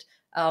ended.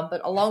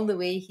 But along the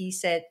way, he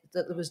said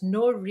that there was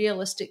no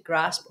realistic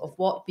grasp of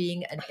what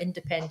being an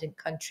independent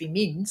country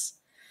means.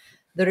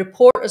 The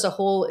report as a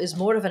whole is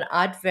more of an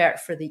advert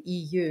for the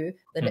EU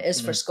than it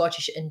is for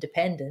Scottish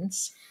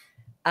independence.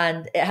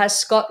 And it has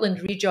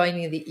Scotland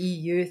rejoining the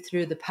EU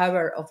through the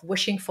power of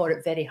wishing for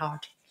it very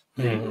hard.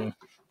 Mm-hmm.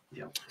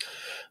 Yeah.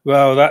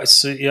 Well,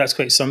 that's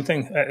quite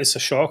something. It's a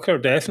shocker,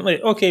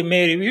 definitely. Okay,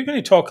 Mary, we're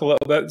going to talk a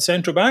little about the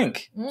central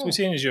bank. So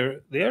seeing as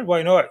you're there,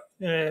 why not?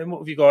 What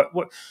have you got?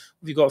 What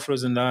have you got for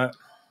us in that?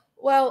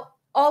 Well,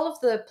 all of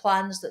the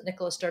plans that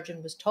Nicola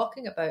Sturgeon was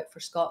talking about for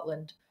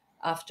Scotland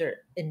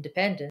after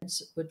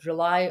independence would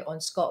rely on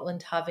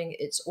Scotland having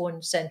its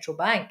own central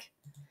bank.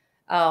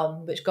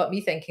 Which got me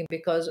thinking,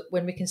 because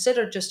when we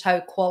consider just how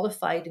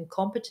qualified and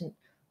competent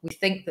we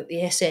think that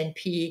the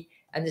SNP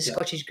and the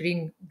Scottish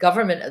Green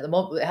government at the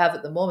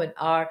moment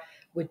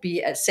would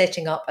be at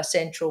setting up a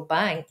central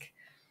bank,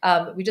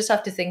 we just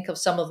have to think of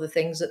some of the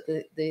things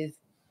that they've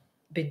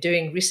been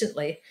doing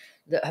recently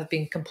that have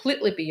been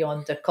completely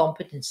beyond their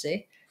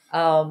competency.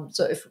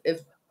 So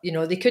if you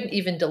know, they couldn't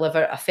even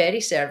deliver a ferry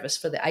service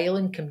for the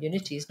island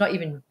communities, not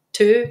even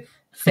 2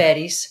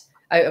 ferries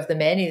out of the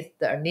many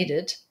that are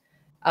needed.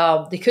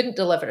 They couldn't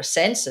deliver a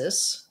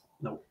census.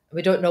 No.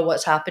 We don't know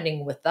what's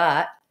happening with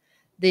that.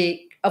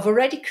 They have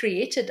already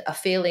created a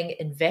failing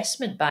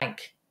investment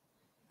bank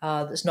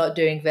that's not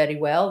doing very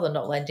well. They're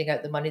not lending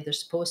out the money they're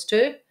supposed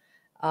to.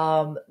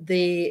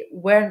 They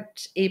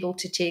weren't able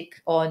to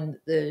take on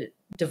the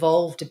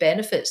devolved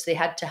benefits. They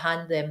had to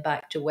hand them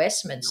back to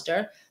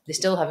Westminster. They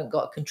still haven't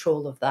got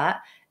control of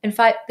that. In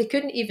fact, they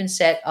couldn't even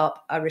set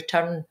up a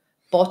return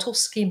bottle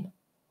scheme.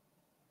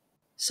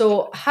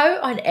 So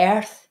how on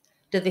earth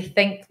do they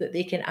think that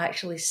they can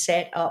actually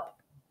set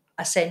up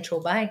a central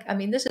bank? I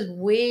mean, this is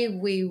way,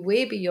 way,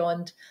 way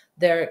beyond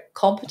their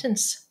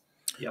competence.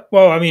 Yep.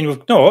 Well, I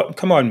mean, no,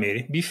 come on,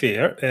 Mary, be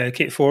fair.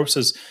 Kate Forbes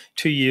has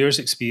 2 years'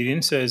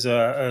 experience as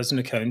an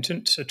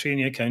accountant, a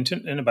trainee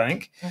accountant in a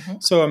bank.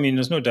 So, I mean,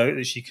 there's no doubt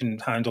that she can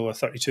handle a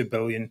 32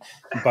 billion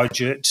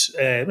budget,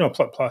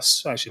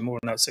 plus actually more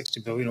than that,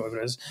 60 billion, whatever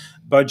it is,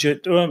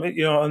 budget,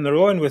 you know, on their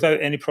own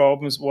without any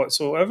problems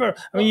whatsoever.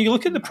 I mean, you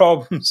look at the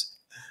problems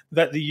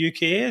that the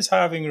UK is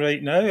having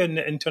right now in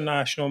the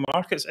international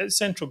markets. Its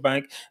central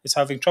bank is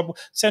having trouble.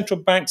 Central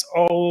banks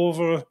all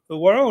over the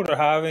world are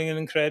having an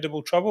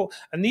incredible trouble.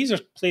 And these are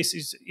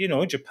places, you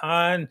know,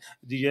 Japan,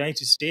 the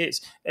United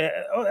States.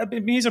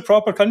 These are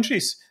proper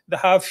countries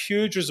that have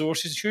huge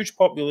resources, huge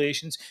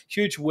populations,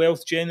 huge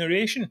wealth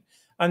generation.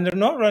 And they're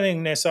not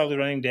necessarily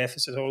running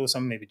deficits, although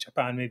some, maybe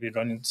Japan may be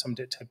running some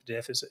type of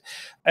deficit.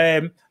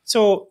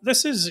 So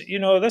this is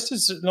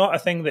not a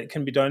thing that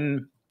can be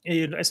done.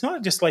 It's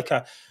not just like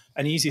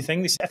an easy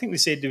thing. I think they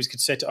said they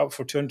could set it up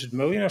for 200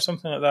 million or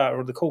something like that,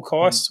 or the whole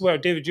costs. Well,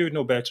 David, you would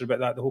know better about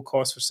that, the whole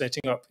cost for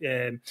setting up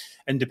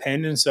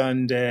independence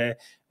and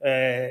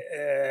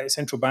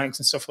central banks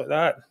and stuff like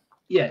that.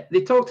 Yeah,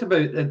 they talked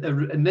about,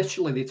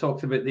 initially they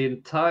talked about the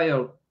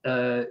entire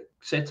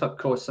setup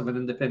costs of an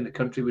independent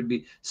country would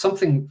be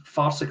something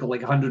farcical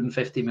like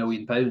 £150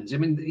 million. I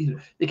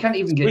mean, they can't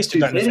even get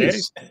 2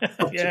 ferries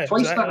for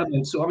twice that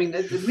amount. So, I mean,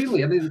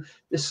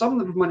 the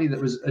sum of money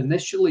that was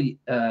initially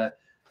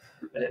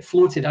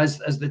floated as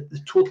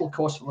the total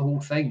cost of the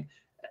whole thing,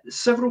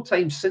 several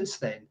times since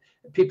then,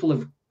 people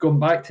have gone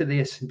back to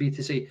the S&B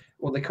to say,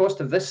 well, the cost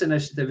of this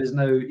initiative is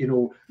now, you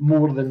know,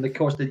 more than the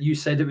cost that you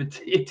said it would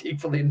take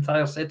for the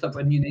entire setup of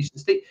a new nation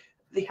state.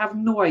 They have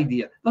no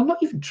idea. They're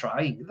not even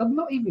trying. They're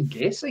not even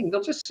guessing.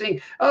 They're just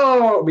saying,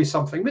 oh, it'll be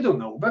something. We don't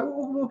know. But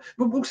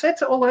we'll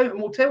set it all out and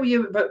we'll tell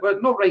you,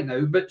 but not right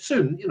now, but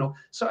soon, you know.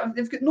 So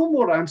they've got no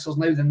more answers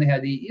now than they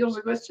had 8 years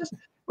ago. It's just,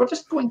 we're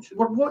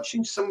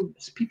watching some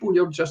people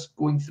who are just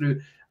going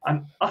through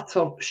an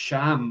utter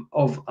sham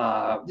of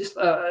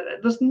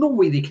there's no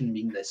way they can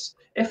mean this.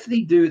 If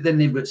they do, then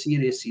they've got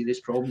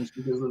serious problems,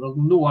 because there's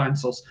no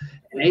answers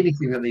in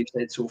anything that they've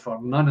said so far,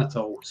 none at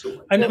all.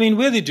 So, and I mean,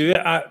 where they do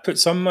it, put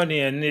some money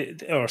in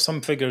or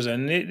some figures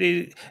in,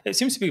 it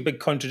seems to be big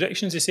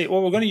contradictions. They say,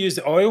 well, we're going to use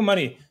the oil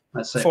money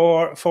to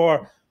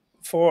fund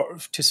the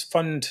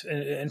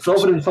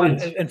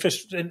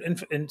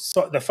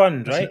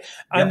fund, right?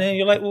 And then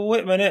you're like, well,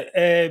 wait a minute,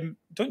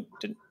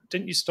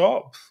 didn't you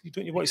stop?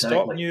 Don't you want to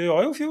stop new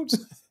oil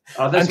fields?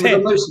 They're now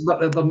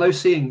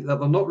saying that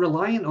they're not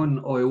reliant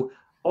on oil.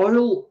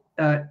 Oil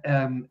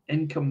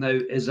income now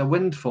is a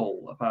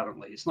windfall,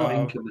 apparently. It's not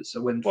income, it's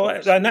a windfall.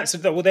 Well, and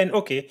then,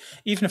 okay,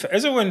 even if it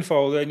is a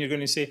windfall, then you're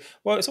going to say,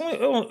 well, it's only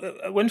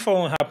a windfall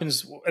only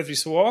happens every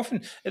so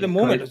often. At the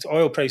moment,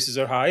 oil prices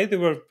are high. They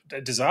were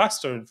a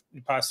disaster in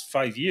the past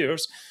 5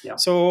 years. Yeah.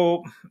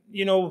 So,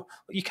 you know,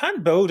 you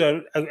can't build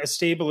a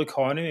stable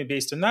economy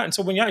based on that. And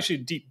so when you actually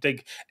deep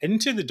dig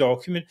into the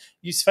document,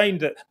 you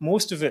find that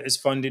most of it is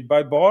funded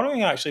by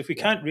borrowing, actually. If we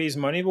can't raise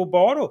money, we'll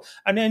borrow.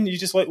 And then you're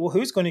just like, well,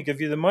 who's going to give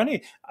you the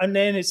money? And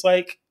then it's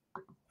like,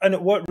 and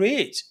at what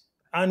rate?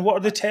 And what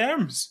are the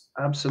terms?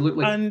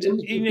 Absolutely. And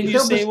you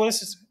say, well,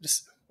 this is...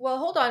 Well,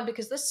 hold on,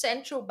 because this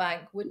central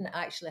bank wouldn't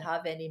actually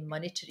have any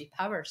monetary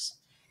powers.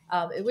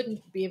 It wouldn't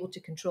be able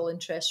to control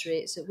interest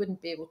rates. It wouldn't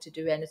be able to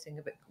do anything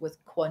with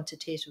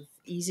quantitative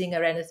easing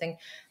or anything.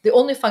 The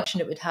only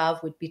function it would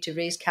have would be to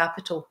raise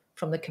capital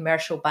from the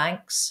commercial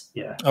banks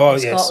in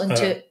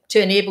Scotland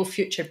to enable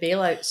future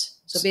bailouts.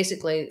 So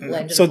basically,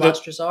 lender of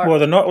last resort. Well,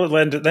 they're not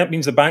lender. That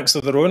means the banks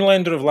are their own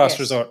lender of last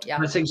resort. Yeah.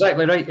 That's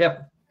exactly right. Yeah.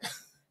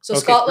 So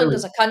Scotland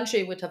as a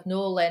country would have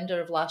no lender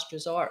of last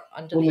resort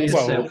under the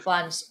SNP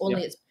plans.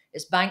 Only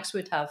its banks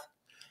would have.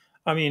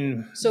 I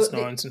mean, it's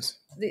nonsense.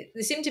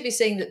 They seem to be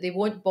saying that they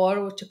won't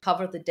borrow to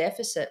cover the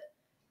deficit,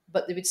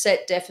 but they would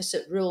set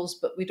deficit rules,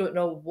 but we don't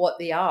know what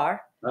they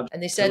are. Absolutely.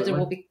 And they said there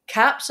will be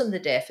caps on the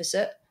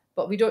deficit,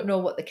 but we don't know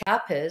what the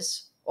cap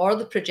is or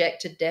the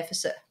projected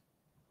deficit.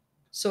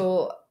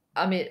 So,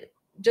 I mean,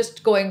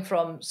 just going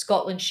from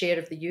Scotland's share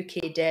of the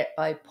UK debt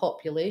by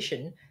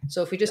population.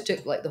 So if we just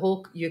took like the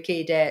whole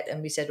UK debt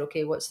and we said,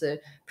 okay, what's the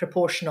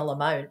proportional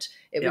amount?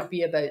 It would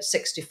be about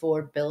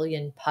 £64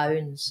 billion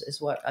is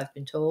what I've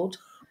been told.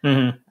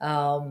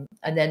 Mm-hmm.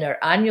 And then our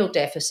annual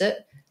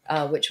deficit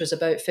which was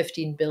about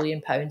 £15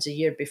 billion a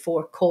year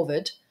before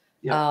COVID.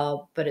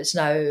 But it's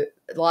now,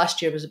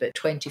 last year was about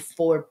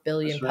 £24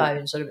 billion, or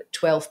about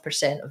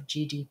 12% of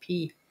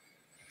GDP.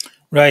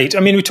 Right. I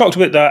mean, we talked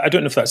about that. I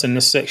don't know if that's in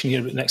this section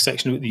here, but the next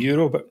section about the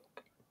euro, but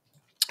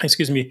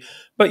excuse me.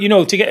 But, you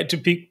know, to get to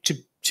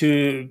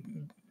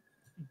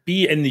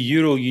be in the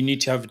euro, you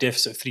need to have a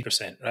deficit of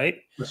 3%, right?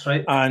 That's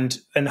right.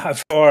 And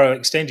have for an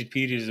extended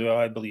period as well,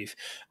 I believe.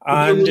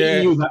 And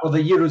the EU, or the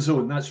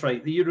eurozone. That's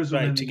right. The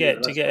eurozone. Right, to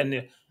get in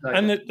there,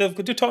 and they're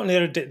talking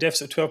there a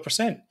deficit of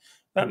 12%.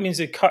 That means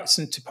the cuts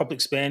into public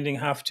spending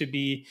have to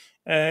be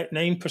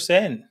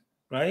 9%,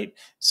 right?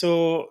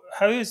 So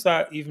how is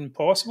that even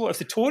possible? If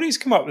the Tories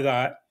come up with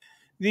that,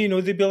 you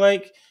know, they'd be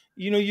like,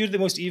 you know, you're the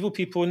most evil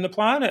people on the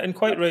planet, and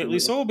quite rightly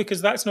so,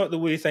 because that's not the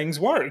way things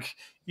work.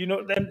 You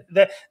know, then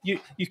that you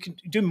can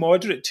do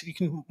moderate. You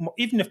can,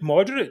 even if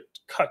moderate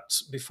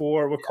cuts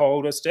before were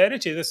called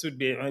austerity, this would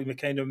be a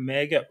kind of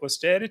mega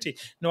austerity,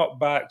 not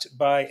backed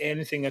by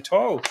anything at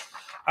all.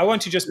 I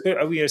want to just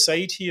put a wee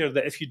aside here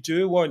that if you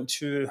do want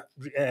to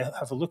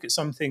have a look at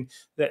something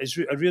that is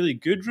a really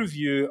good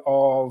review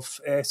of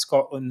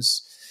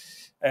Scotland's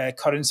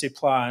currency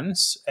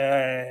plans,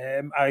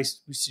 I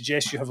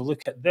suggest you have a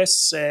look at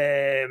this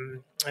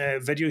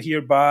video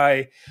here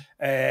by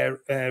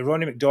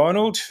Ronald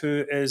McDonald,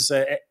 who is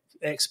an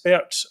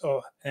expert,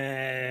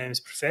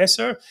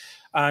 professor.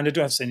 And I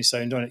don't have any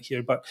sound on it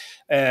here, but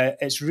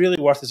it's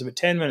really worth it. It's about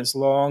 10 minutes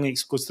long. It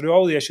goes through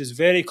all the issues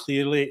very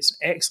clearly. It's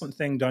an excellent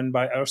thing done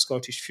by Our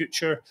Scottish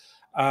Future.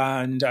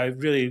 And I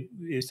really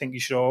think you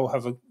should all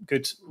have a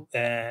good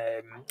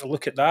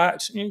look at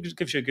that. It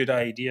gives you a good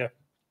idea.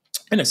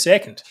 In a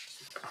second,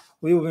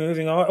 we will be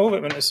moving on. Oh, wait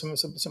a minute.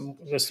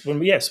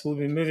 Yes, we'll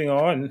be moving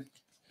on.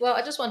 Well,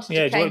 I just wanted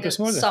to kind of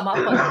sum up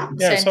on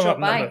the central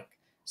bank.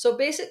 So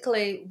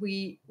basically,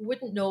 we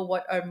wouldn't know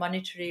what our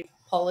monetary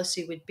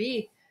policy would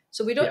be.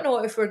 So we don't know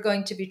if we're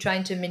going to be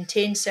trying to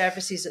maintain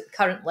services at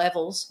current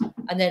levels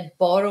and then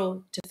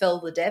borrow to fill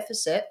the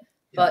deficit.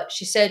 But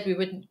she said we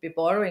wouldn't be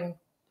borrowing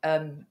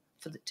to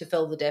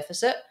fill the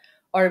deficit.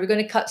 Or are we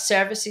going to cut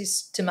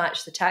services to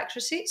match the tax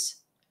receipts?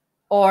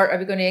 Or are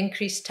we going to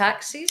increase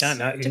taxes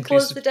to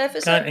close the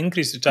deficit? Can't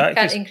increase the taxes.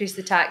 Can't increase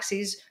the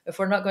taxes. If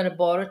we're not going to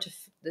borrow to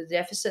the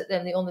deficit,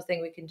 then the only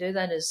thing we can do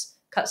then is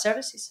cut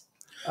services.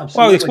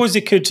 Absolutely. Well, I suppose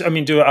they could,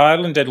 do what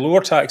Ireland did,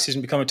 lower taxes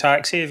and become a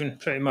tax haven,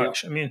 pretty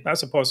much. I mean,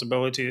 that's a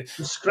possibility.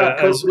 Scrap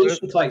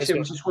corporation tax,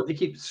 which is what they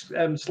keep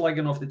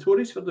slagging off the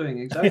Tories for doing,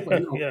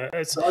 exactly.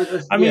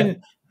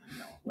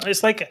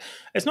 It's like,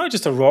 it's not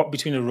just a rock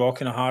between a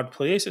rock and a hard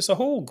place. It's a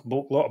whole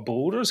lot of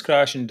boulders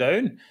crashing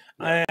down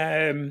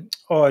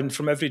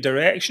from every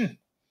direction.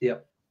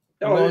 Yep.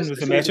 I'm on with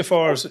the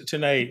metaphors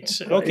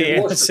tonight. Okay,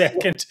 in a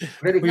second.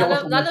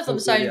 None of them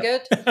sound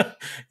good.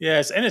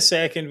 Yes, in a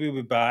second we'll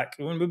be back.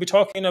 When we'll be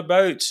talking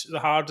about the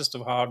hardest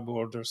of hard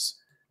borders.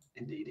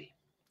 Indeed.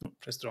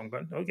 Press the wrong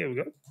button. Okay, we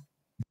go.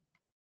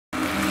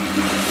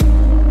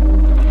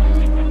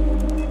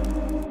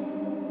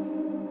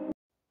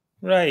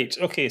 Right,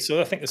 okay, so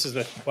I think this is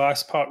the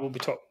last part we'll be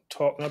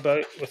talking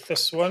about with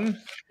this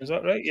one. Is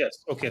that right? Yes.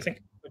 Okay, I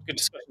think good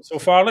discussion so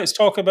far. Let's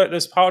talk about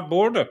this hard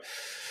border.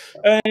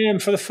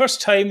 For the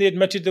first time, they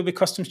admitted there'll be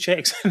customs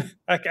checks.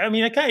 I can't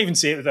even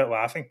say it without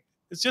laughing.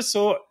 It's just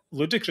so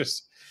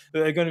ludicrous that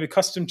there are going to be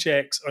custom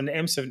checks on the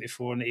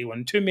M74 and the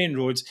A1, two main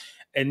roads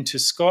into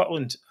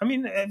Scotland. I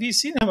mean, have you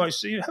seen how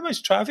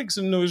much traffic's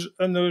on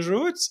those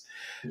roads?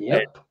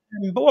 Yep.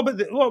 But what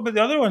about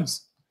the other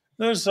ones?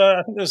 There's,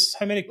 I think there's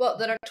how many? Well,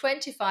 there are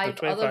 25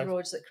 other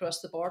roads that cross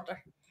the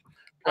border.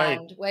 Right.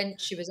 And when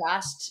she was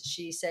asked,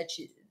 she said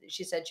she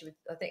would.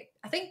 I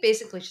think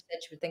basically she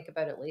said she would think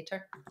about it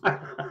later.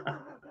 But,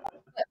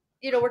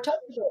 we're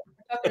talking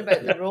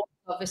about the road.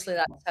 Obviously,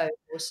 that's how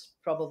most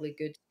probably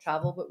good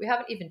travel. But we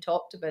haven't even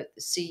talked about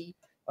the sea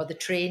or the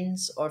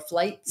trains or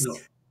flights. No.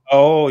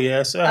 Oh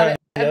yes.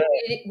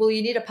 Will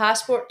you need a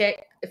passport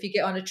check if you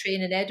get on a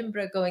train in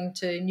Edinburgh going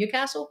to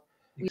Newcastle?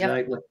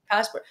 Exactly. We have a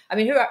passport. I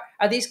mean,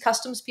 are these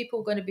customs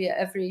people going to be at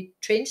every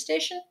train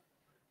station?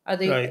 Are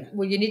they? Right.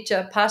 Will you need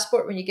a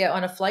passport when you get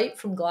on a flight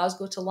from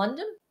Glasgow to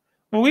London?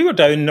 Well, we were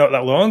down not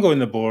that long ago in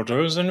the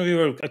borders, and we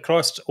were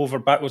over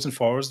backwards and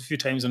forwards a few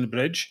times on the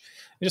bridge.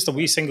 Just a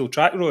wee single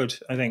track road,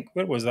 I think.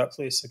 Where was that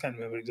place? I can't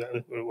remember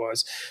exactly where it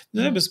was.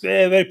 It was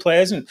very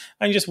pleasant.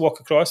 And you just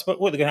walk across, but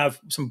they're going to have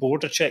some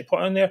border check put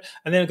on there,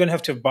 and then they're going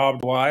to have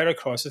barbed wire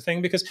across the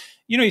thing because,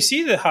 you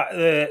see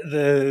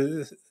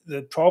the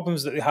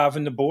problems that they have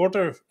in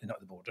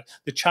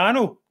the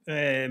channel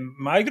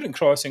migrant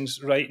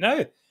crossings right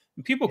now.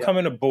 And people come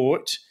in a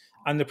boat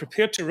and they're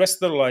prepared to risk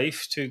their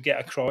life to get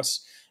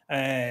across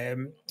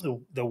the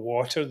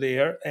water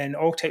there in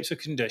all types of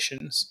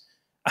conditions.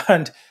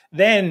 And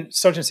then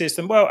Sturgeon says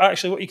to them, well,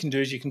 actually, what you can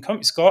do is you can come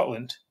to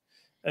Scotland,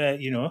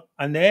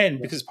 and then,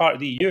 because it's part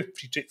of the EU,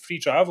 free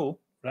travel,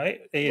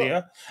 right,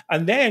 area,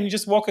 and then you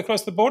just walk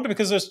across the border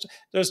because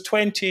there's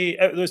 20,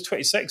 out of those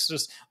 26,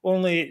 there's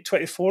only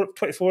 24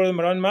 of them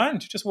are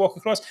unmanned. You just walk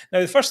across. Now,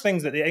 the first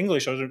things that the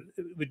English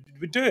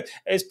would do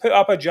is put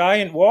up a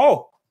giant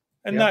wall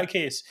in that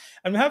case.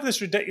 And we have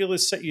this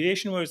ridiculous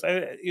situation where,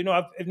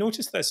 I've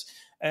noticed this,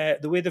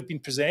 the way they've been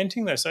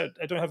presenting this. I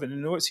don't have it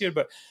in the notes here,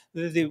 but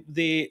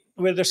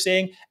where they're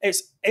saying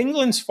it's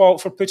England's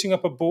fault for putting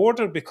up a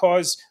border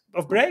because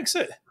of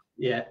Brexit.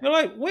 Yeah. You're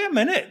like, wait a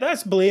minute,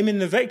 that's blaming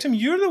the victim.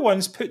 You're the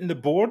ones putting the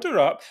border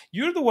up.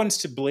 You're the ones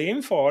to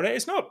blame for it.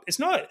 It's not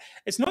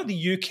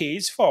the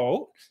UK's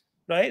fault,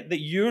 right?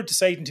 That you're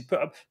deciding to put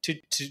up to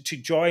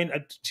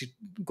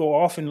go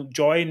off and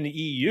join the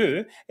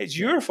EU. It's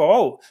your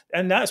fault.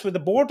 And that's where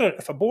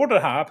if a border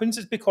happens,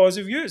 it's because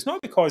of you. It's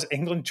not because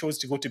England chose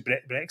to go to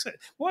Brexit.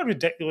 What a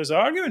ridiculous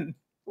argument.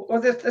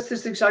 Well, this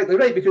is exactly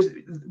right, because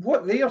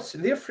what they're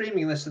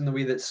framing this in the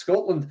way that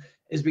Scotland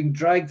is being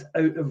dragged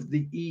out of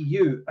the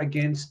EU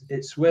against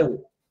its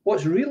will.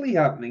 What's really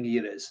happening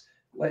here is,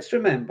 let's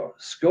remember,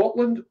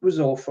 Scotland was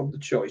offered the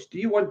choice. Do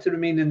you want to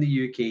remain in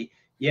the UK?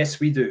 Yes,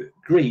 we do.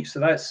 Great, so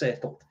that's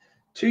settled.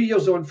 2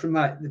 years on from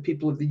that, the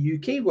people of the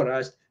UK were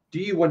asked, do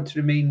you want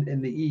to remain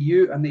in the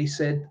EU? And they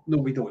said, no,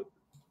 we don't.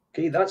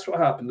 Okay, that's what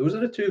happened. Those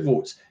are the two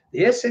votes.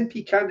 The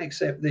SNP can't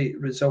accept the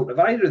result of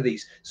either of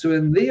these. So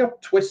in their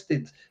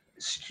twisted,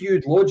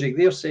 skewed logic,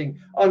 they're saying,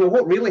 oh no,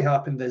 what really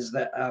happened is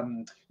that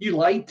you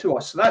lied to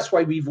us. So that's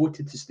why we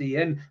voted to stay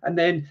in. And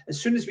then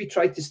as soon as we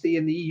tried to stay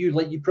in the EU,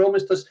 like you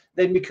promised us,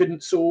 then we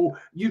couldn't. So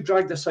you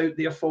dragged us out,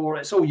 therefore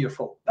it's all your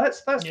fault.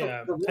 That's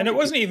yeah. And it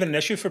wasn't even an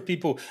issue for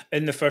people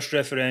in the first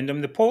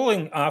referendum. The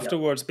polling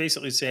afterwards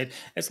basically said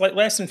it's like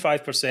less than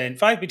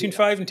 5%, between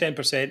 5 and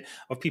 10%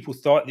 of people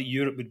thought that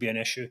Europe would be an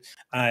issue,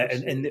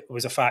 and it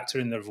was a factor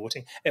in their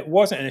voting. It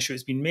wasn't an issue.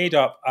 It's been made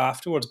up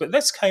afterwards. But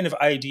this kind of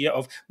idea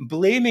of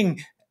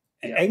blaming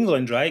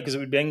England, right? Because it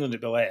would be England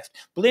at the left.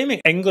 Blaming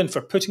England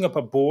for putting up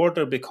a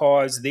border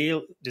because they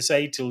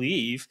decide to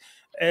leave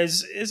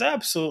is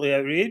absolutely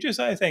outrageous,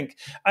 I think.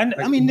 And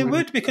I mean, they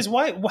would, because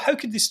why? How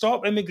could they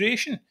stop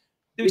immigration?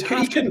 They would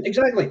have to.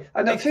 Exactly.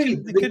 And I'll tell you,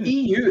 the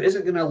EU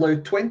isn't going to allow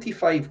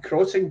 25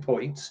 crossing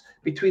points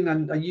between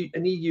an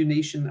EU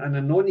nation and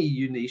a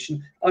non-EU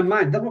nation.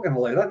 Unmanned. They're not going to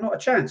allow that, not a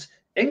chance.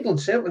 England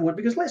certainly would,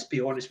 because let's be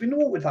honest, we know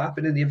what would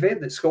happen in the event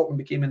that Scotland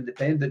became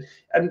independent.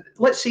 And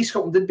let's say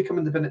Scotland did become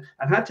independent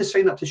and had to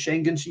sign up to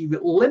Schengen, so you've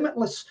got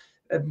limitless,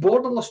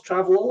 borderless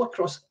travel all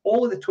across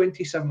all of the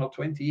 27 or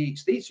 28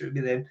 states it would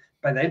be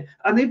by then.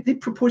 And they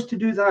proposed to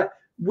do that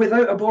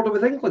without a border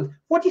with England.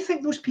 What do you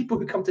think those people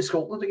who come to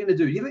Scotland are going to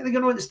do? You think they're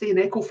going to want to stay in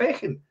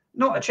Echo-Fechin?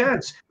 Not a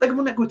chance. They're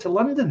going to go to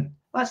London.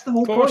 That's the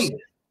whole point.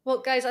 Well,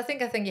 guys, I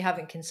think you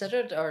haven't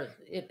considered,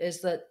 is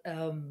that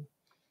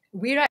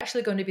we're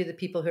actually going to be the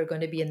people who are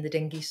going to be in the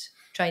dinghies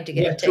trying to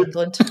get into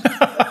England.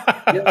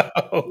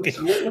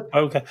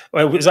 Okay.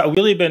 Well, is that a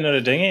wheelie bin or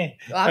a dinghy?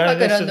 Well, I'm not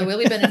going on the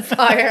wheelie bin and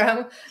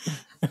fire.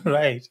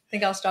 Right. I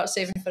think I'll start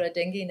saving for a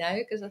dinghy now,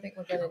 because I think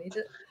we're going to need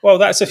it. Well,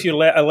 that's if you're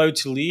allowed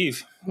to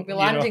leave. We'll be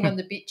landing on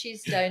the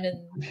beaches down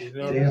in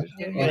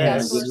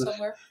Newcastle or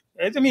somewhere.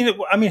 I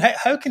mean,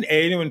 how can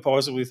anyone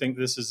possibly think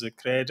this is a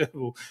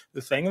credible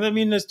thing? I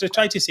mean, to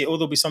try to say,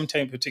 there'll be some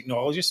type of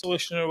technology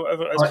solution or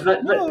whatever.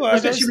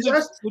 She was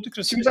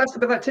asked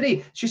about that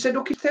today. She said,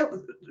 "Okay,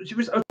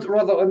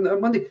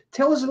 on Monday,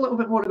 tell us a little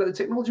bit more about the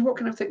technology. What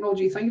kind of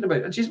technology are you thinking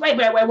about?" And she's, well,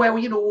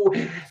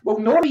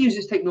 Norway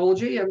uses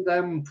technology, and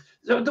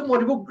so don't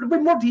worry, there'll be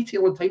more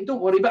detail in time.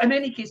 Don't worry, but in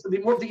any case, there'll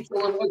be more detail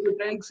on what the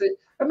Brexit,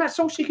 and that's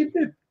all she can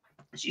do.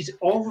 She's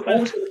always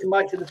going to come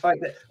back to the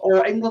fact that,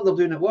 England are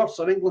doing it worse,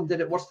 or England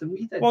did it worse than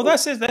we did. Well,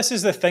 this is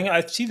the thing.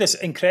 I see this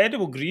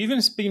incredible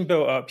grievance being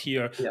built up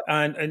here,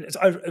 and it's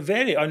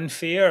very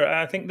unfair.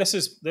 I think this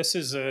is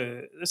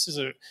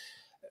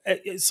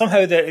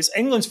somehow that it's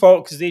England's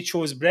fault because they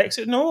chose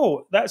Brexit.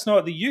 No, that's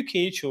not. The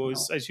UK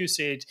chose, as you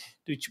said,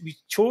 we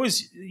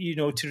chose,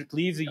 to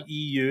leave the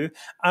EU,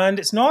 and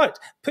it's not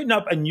putting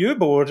up a new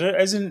border.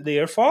 Isn't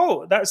their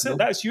fault? That's it.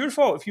 That's your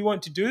fault if you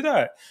want to do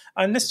that.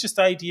 And this just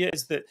idea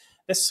is that.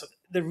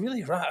 They're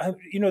really right.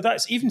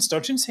 That's even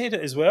Sturgeon said it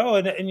as well,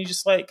 and you're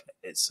just like,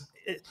 it's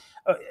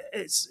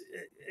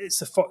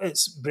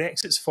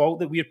Brexit's fault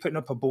that we're putting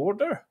up a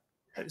border.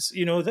 It's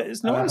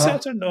it's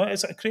nonsense or no,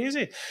 it's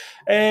crazy.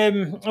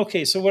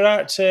 Okay, so we're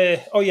at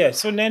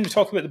so then we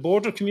talk about the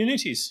border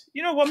communities.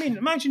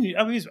 Imagine,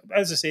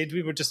 as I said,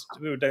 we were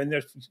down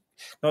there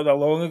not that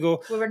long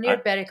ago. We were near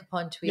Berwick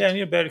upon Tweed. Yeah,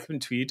 near Berwick upon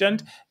Tweed,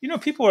 and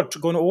people are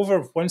going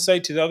over one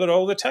side to the other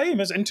all the time.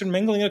 It's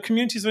intermingling. Our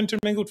communities have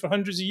intermingled for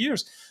hundreds of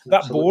years.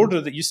 That border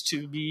that used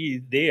to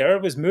be there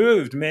was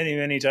moved many,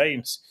 many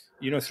times.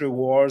 Through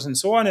wars and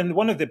so on. And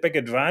one of the big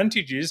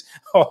advantages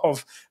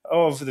of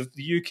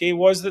the UK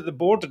was that the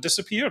border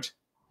disappeared.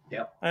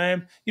 Yeah.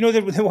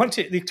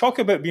 They talk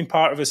about being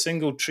part of a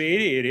single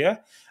trade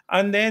area,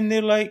 and then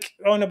they're like,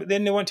 but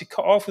then they want to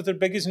cut off with their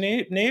biggest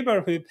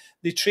neighbour who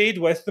they trade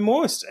with the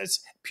most.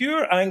 It's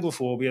pure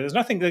Anglophobia. There's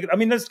nothing. There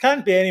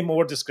can't be any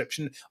more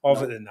description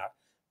of it than that.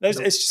 It's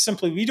just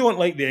simply, we don't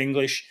like the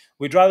English.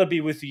 We'd rather be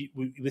with the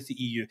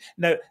EU.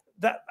 Now,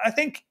 that I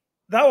think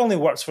that only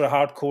works for a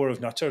hardcore of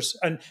nutters.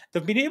 And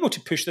they've been able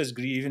to push this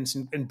grievance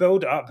and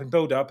build it up and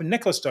build it up. And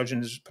Nicola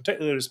Sturgeon is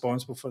particularly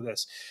responsible for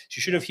this. She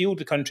should have healed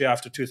the country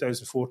after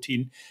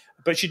 2014,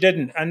 but she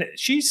didn't. And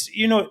she's,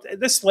 you know,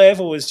 this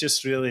level is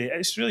just really,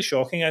 it's really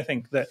shocking, I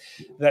think,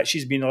 that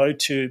she's been allowed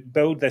to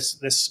build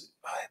this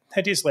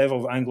hideous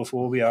level of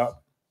Anglophobia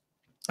up.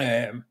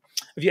 Have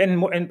you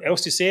anything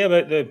else to say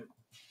about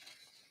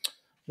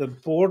the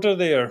border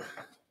there?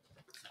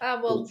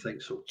 Well,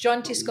 think so.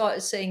 John T. Scott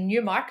is saying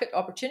new market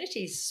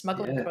opportunities,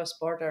 smuggling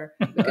cross-border.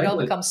 We could all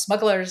become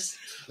smugglers.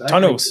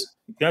 Tunnels.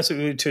 That's what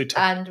we would do.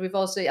 And we've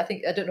also, I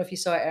don't know if you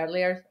saw it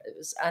earlier, it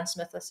was Anne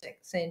Smith, I think,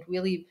 saying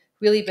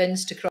wheelie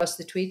bins to cross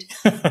the Tweed.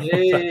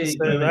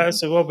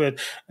 That's a little bit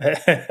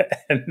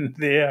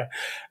there.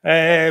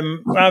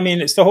 I mean,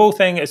 it's the whole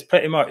thing is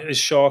pretty much is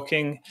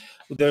shocking.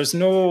 There's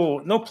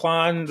no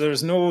plan.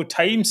 There's no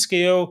time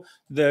scale.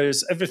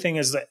 Everything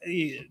is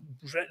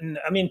written.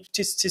 I mean,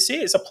 to say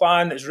it's a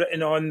plan that's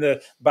written on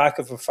the back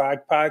of a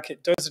fag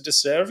packet does a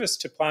disservice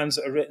to plans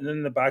that are written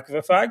in the back of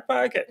a fag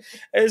packet.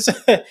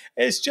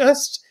 It's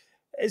just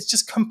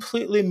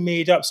completely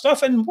made up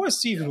stuff. And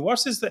what's even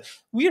worse is that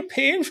we're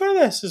paying for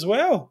this as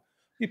well.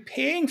 We're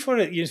paying for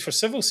it, you know, for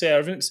civil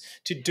servants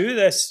to do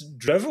this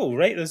drivel,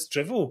 right? This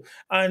drivel,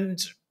 and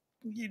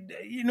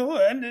you know,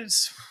 and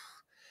it's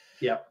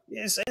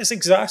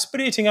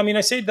exasperating. I mean,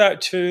 I said that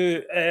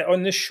too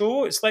on the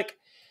show. It's like,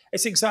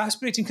 it's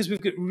exasperating because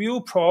we've got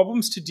real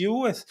problems to deal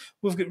with.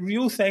 We've got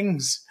real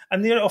things,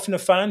 and they're often a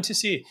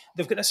fantasy.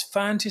 They've got this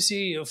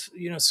fantasy of,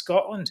 you know,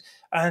 Scotland,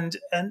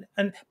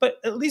 but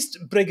at least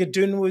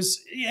Brigadoon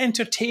was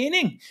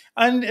entertaining,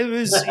 and it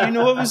was, you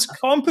know, it was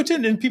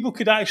competent, and people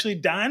could actually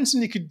dance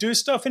and they could do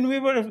stuff, and we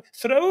were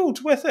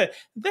thrilled with it.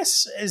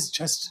 This is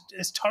just,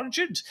 it's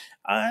turgid,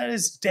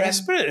 it's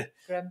desperate.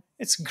 Grim.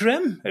 It's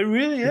grim. It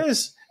really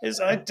is. It's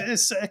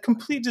a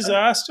complete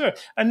disaster.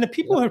 And the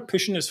people who are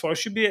pushing this for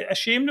should be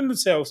ashamed of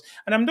themselves.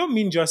 And I don't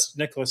mean just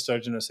Nicola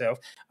Sturgeon herself.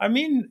 I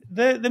mean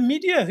the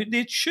media.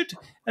 They should,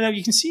 and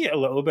you can see it a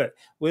little bit,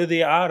 where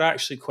they are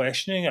actually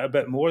questioning it a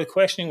bit more. The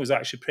questioning was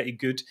actually pretty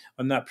good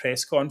on that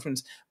press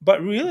conference.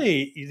 But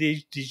really,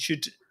 they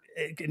should...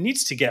 It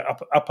needs to get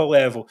up a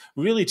level,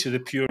 really, to the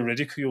pure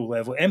ridicule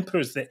level.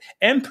 The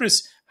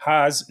Empress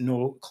has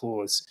no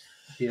clothes.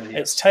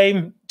 It's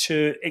time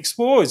to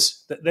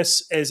expose that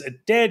this is a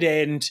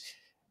dead-end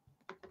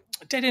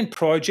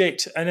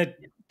project and a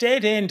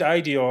dead-end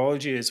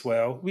ideology as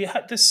well. We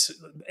had this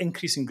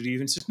increase in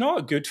grievance. It's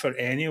not good for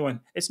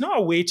anyone. It's not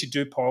a way to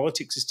do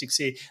politics, is to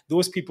say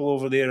those people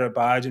over there are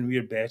bad and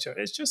we're better.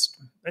 It's just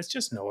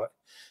not.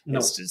 No.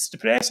 It's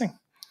depressing,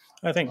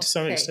 I think, to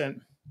some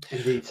extent.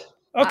 Indeed.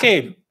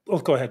 Okay.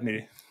 Go ahead,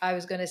 Mary. I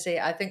was going to say,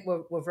 I think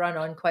we've run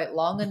on quite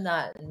long in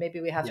that, and maybe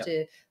we have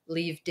to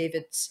leave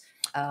David's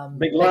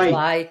big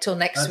lie till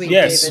next week.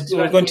 Yes, David.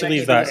 we're going to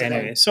leave that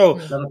anyway. So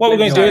what we're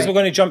going to do is we're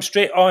going to jump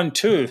straight on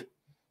to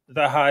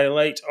the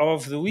highlight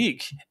of the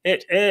week.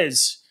 It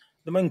is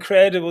the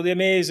incredible, the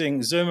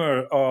amazing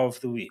Zoomer of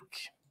the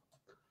week.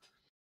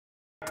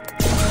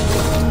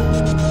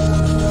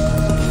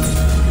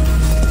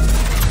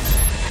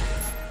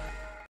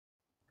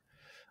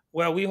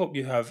 Well, we hope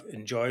you have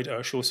enjoyed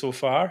our show so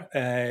far.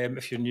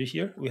 If you're new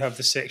here, we have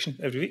this section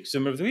every week,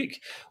 Zoomer of the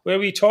Week, where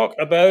we talk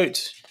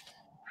about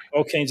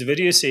all kinds of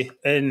idiocy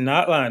in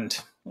that land.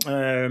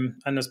 And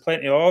there's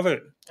plenty of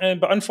it.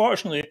 But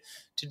unfortunately,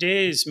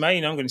 today's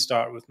mine, I'm going to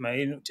start with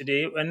mine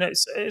today, and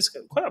it's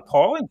quite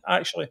appalling,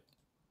 actually.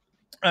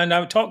 And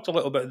I talked a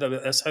little bit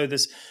about this, how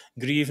this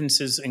grievance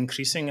is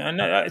increasing.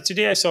 And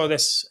today I saw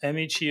this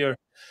image here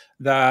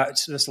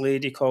that this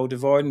lady called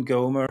Yvonne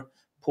Gilmer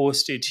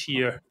posted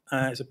here.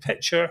 It's a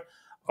picture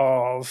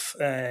of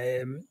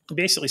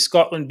basically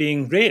Scotland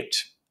being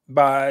raped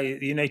by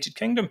the United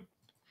Kingdom.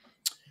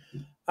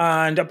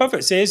 And above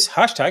it says,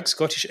 hashtag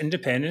Scottish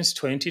Independence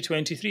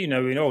 2023.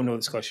 Now, we all know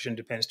that Scottish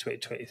Independence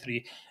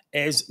 2023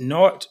 is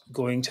not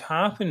going to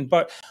happen.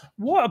 But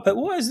what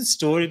is the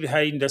story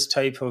behind this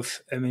type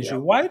of imagery?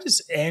 Yeah. Why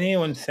does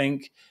anyone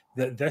think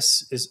that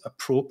this is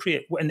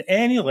appropriate in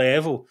any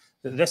level,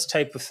 that this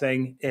type of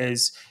thing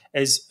is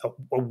a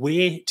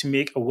way to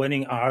make a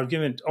winning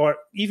argument, or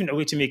even a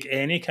way to make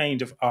any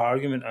kind of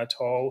argument at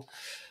all?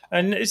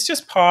 And it's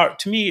just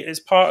to me,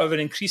 it's part of an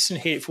increasing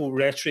hateful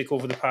rhetoric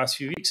over the past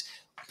few weeks,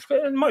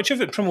 and much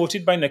of it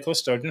promoted by Nicola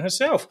Sturgeon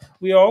herself.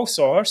 We all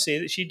saw her say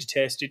that she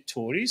detested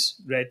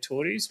Tories, red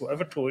Tories,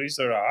 whatever Tories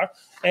there are,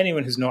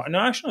 anyone who's not a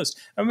nationalist.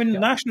 And when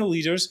national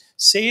leaders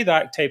say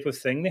that type of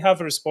thing, they have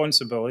a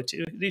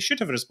responsibility. They should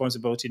have a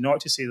responsibility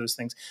not to say those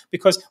things,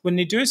 because when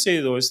they do say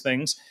those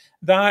things,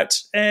 that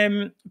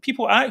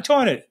people act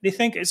on it. They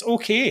think it's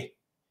okay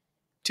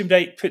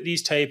to put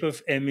these type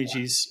of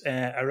images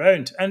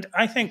around. And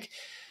I think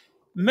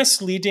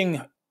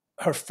misleading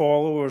her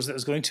followers that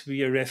there's going to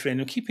be a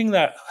referendum, keeping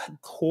that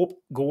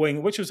hope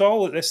going, which was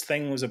all that this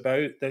thing was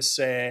about, this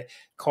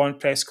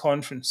press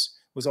conference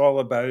was all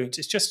about.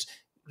 It's just,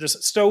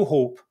 there's still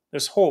hope.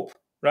 There's hope,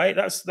 right?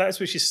 That's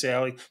what she's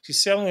selling.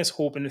 She's selling this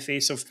hope in the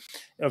face of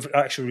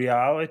actual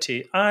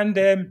reality.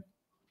 And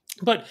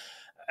but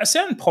a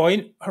certain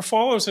point, her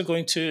followers are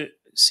going to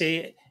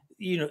say,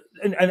 you know,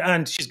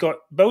 and she's got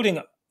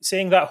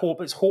saying that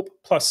hope, it's hope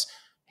plus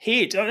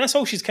hate. That's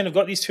all she's kind of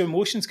got, these two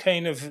emotions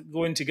kind of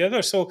going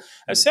together. So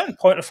at a certain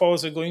point, her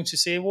followers are going to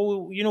say,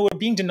 well, you know, we're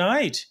being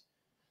denied.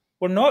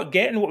 We're not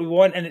getting what we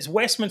want, and it's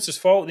Westminster's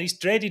fault, these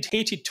dreaded,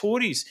 hated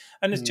Tories.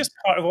 And it's just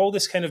part of all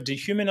this kind of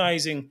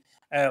dehumanising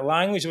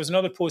language. There was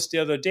another post the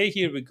other day,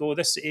 here we go,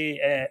 this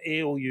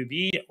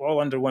AOUB,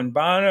 all under one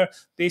banner,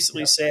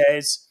 basically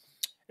says,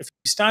 if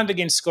you stand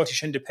against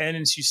Scottish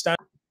independence, you stand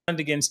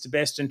against the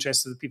best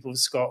interests of the people of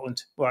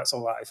Scotland. Well, that's a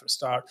lie for a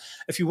start.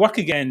 If you work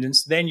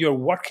against, then you're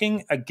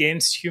working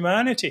against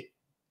humanity.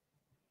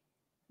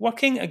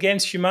 Working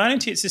against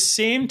humanity. It's the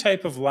same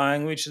type of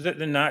language that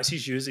the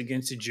Nazis used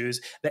against the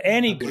Jews, that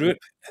any group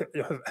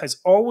has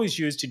always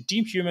used to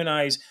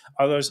dehumanize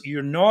others.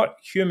 You're not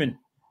human.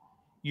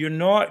 You're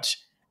not.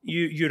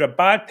 You're a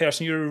bad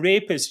person. You're a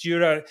rapist.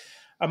 You're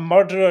a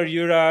murderer.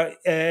 You're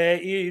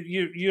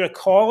a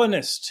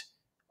colonist.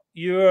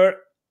 You're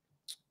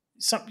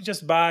something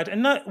just bad,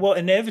 and that will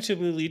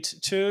inevitably lead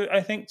to,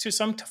 I think, to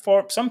some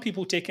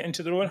people take it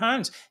into their own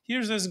hands.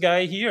 Here's this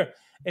guy here,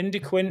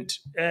 Indiquint.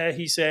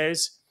 He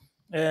says,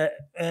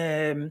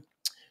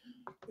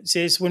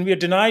 when we are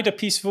denied a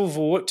peaceful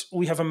vote,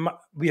 we have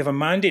a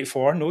mandate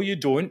for. No, you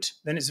don't.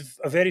 Then it's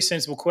a very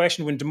sensible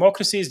question. When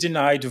democracy is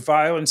denied,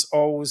 violence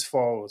always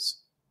follows.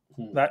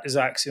 That is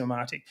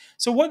axiomatic.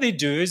 So what they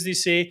do is they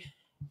say,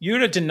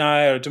 you're a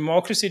denier, a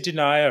democracy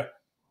denier.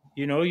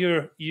 You know,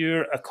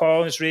 you're a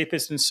colonist,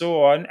 rapist, and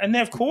so on. And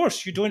then, of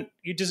course, you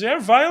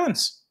deserve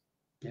violence.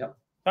 Yeah,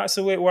 that's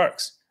the way it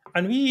works.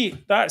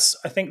 And that's,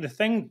 I think, the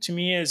thing to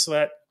me is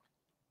that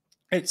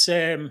it's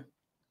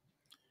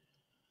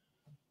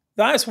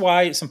that's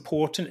why it's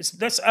important.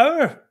 That's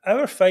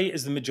our fight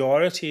as the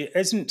majority. It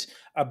isn't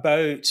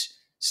about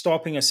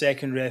stopping a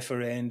second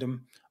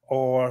referendum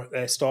or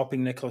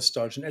stopping Nicola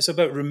Sturgeon. It's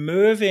about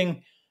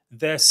removing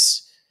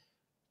this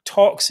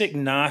toxic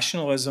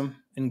nationalism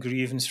and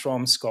grievance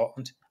from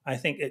Scotland. I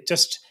think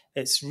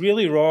it's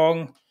really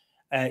wrong.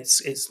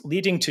 It's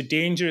leading to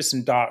dangerous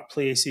and dark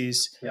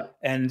places,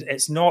 and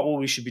it's not what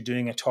we should be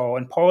doing at all.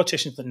 And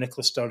politicians like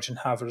Nicola Sturgeon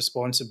have a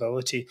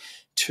responsibility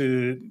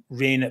to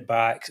rein it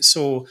back.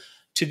 So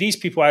to these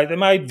people,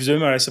 my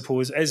Zoomer, I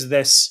suppose, is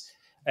this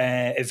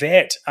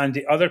Yvette and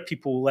the other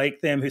people like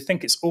them who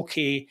think it's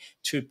okay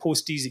to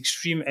post these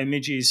extreme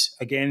images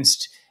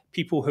against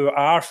people who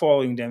are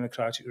following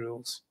democratic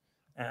rules.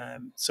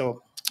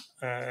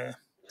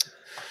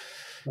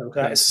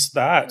 That's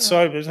that.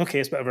 So it was okay.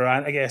 It's a bit of a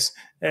rant, I guess.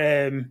 Do you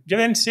have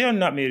anything to say on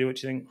that, Mary? What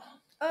do you think?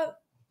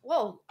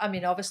 Well, I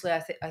mean, obviously, I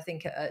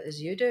think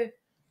as you do.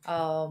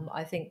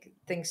 I think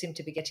things seem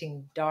to be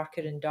getting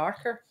darker and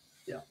darker.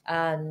 Yeah.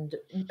 And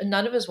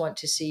none of us want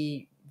to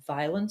see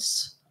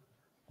violence,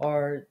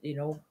 or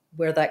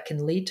where that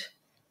can lead.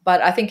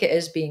 But I think it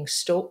is being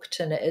stoked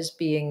and it is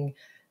being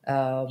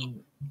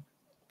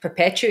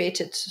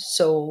perpetuated.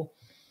 So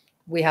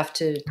we have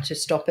to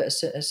stop it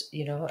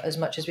as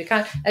much as we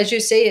can. As you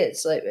say,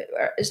 it's like,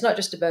 it's not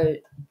just about,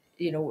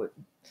 the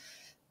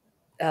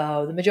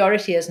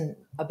majority isn't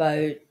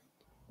about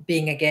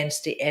being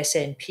against the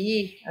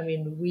SNP. I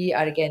mean, we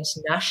are against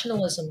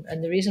nationalism.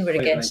 And the reason we're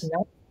against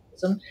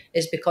nationalism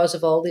is because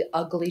of all the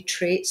ugly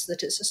traits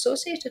that it's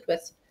associated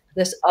with,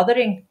 this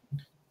othering,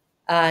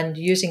 and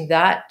using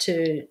that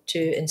to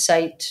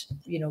incite,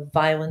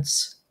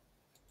 violence.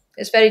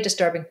 It's very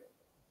disturbing.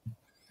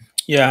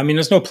 Yeah, I mean,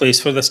 there's no place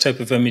for this type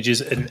of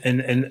images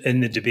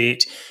in the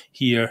debate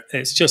here.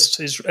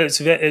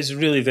 It's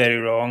really very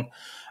wrong,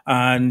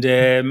 and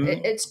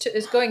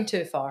it's going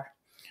too far,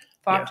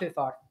 too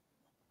far.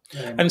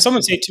 And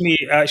someone said to me,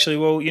 actually,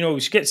 well,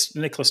 she gets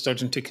Nicola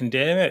Sturgeon to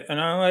condemn it,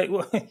 and I'm like,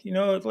 well,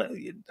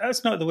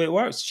 that's not the way it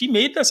works. She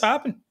made this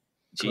happen.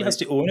 She has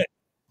to own it.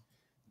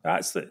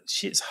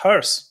 It's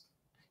hers.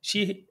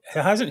 She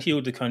hasn't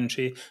healed the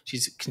country.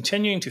 She's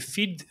continuing to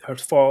feed her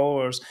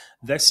followers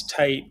this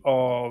type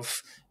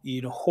of,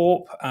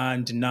 hope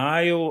and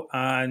denial,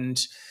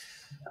 and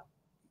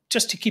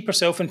just to keep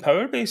herself in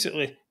power,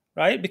 basically,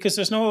 right? Because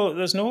there's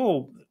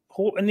no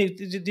hope, and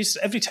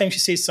every time she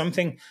says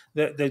something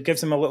that gives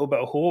them a little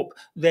bit of hope,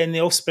 then they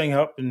all spring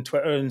up on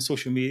Twitter and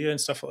social media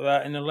and stuff like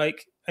that, and you're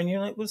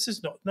like, well, this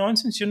is not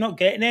nonsense. You're not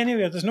getting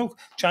anywhere. There's no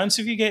chance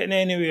of you getting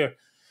anywhere.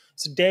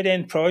 It's a dead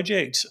end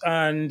project,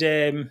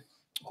 and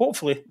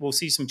hopefully we'll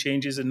see some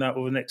changes in that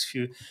over the next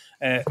few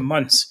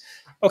months.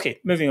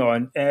 Okay, moving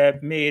on.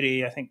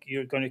 Mary, I think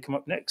you're going to come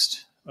up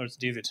next, or it's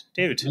David?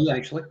 David. Me,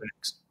 actually.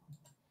 Next.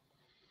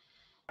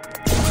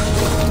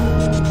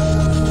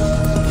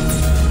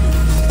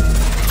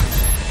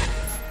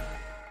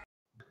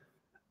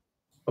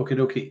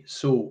 Okay.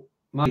 So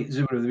my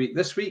Zoomer of the Week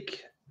this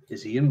week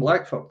is Ian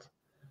Blackford.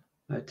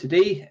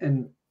 Today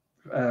in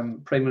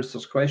Prime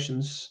Minister's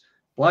Questions,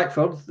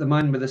 Blackford, the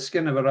man with the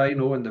skin of a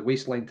rhino and the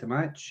waistline to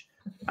match,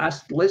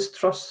 asked Liz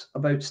Truss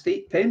about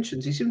state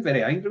pensions. He seemed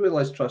very angry with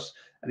Liz Truss,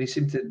 and he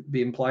seemed to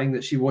be implying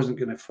that she wasn't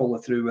going to follow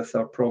through with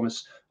her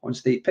promise on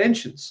state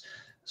pensions.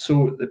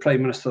 So the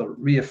Prime Minister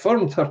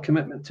reaffirmed her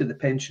commitment to the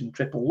pension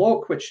triple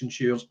lock, which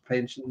ensures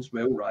pensions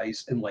will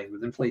rise in line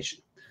with inflation.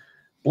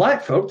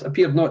 Blackford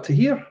appeared not to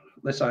hear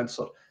this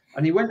answer,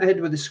 and he went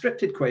ahead with a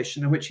scripted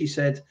question in which he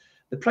said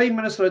the Prime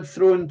Minister had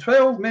thrown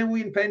 12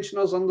 million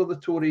pensioners under the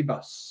Tory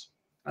bus.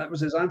 That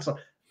was his answer.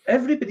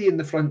 Everybody in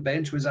the front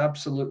bench was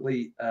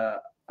absolutely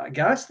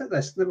aghast at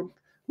this. They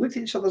looked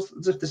at each other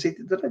as if to say,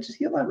 did I just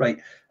hear that right?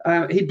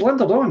 He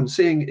blundered on,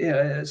 saying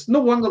it's no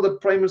wonder the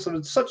Prime Minister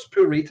had such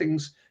poor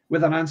ratings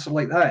with an answer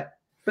like that.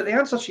 But the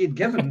answer she had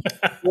given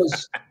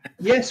was,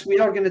 yes, we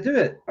are going to do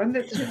it. And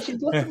she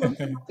literally,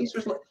 face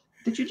was like,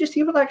 did you just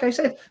hear what that guy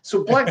said?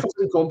 So Blackford's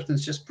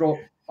incompetence just brought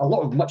a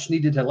lot of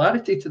much-needed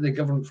hilarity to the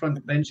government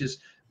front benches.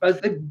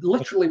 But they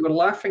literally were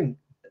laughing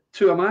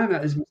to a man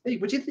at his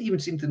mistake, which he didn't even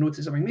seem to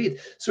notice having made.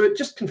 So it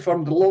just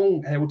confirmed the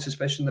long-held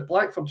suspicion that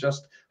Blackford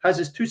just has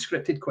his two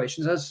scripted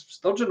questions, as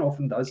Sturgeon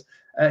often does.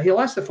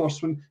 He'll ask the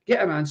first one,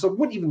 get an answer,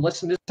 wouldn't even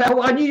listen.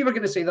 Tell, I knew you were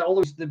going to say that,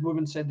 although the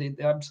woman said the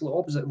absolute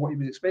opposite of what he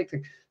was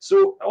expecting.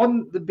 So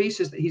on the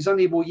basis that he's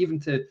unable even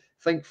to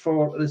think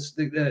for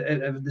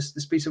the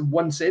space of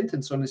one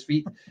sentence on his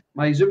feet,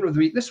 my Zoomer of the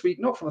Week this week,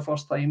 not for the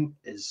first time,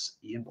 is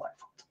Ian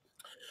Blackford.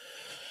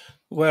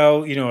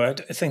 Well, you know, I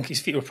think his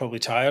feet were probably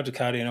tired of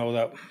carrying all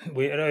that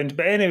weight around.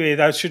 But anyway,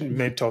 that shouldn't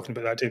be talking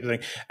about that type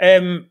of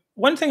thing.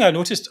 One thing I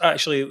noticed,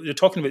 actually, you're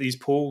talking about these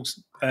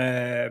polls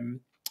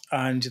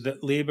and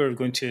that Labour are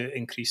going to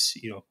increase,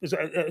 you know,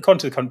 according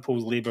to the current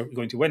polls, Labour are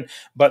going to win.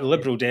 But the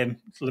Lib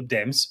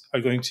Dems are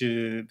going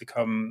to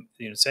become,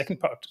 you know,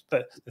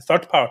 the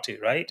third party,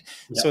 right?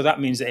 Yeah. So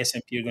that means the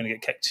SNP are going to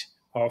get kicked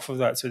off of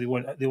that. So they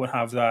won't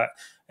have that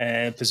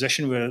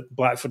position where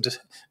Blackford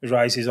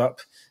rises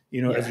up,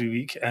 you know, every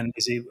week, and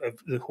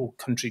the whole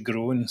country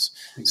groans.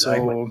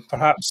 Exactly. So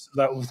perhaps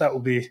that will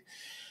be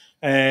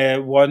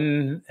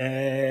one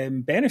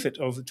benefit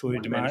of the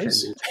Tory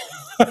demise.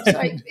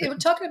 Sorry, you were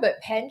talking about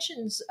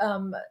pensions.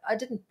 I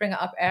didn't bring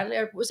it up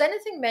earlier. Was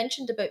anything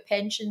mentioned about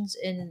pensions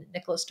in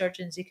Nicola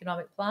Sturgeon's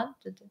economic plan?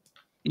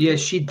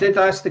 Yes, she did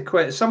ask the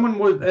question.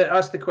 Someone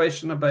asked the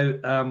question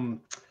about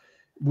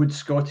would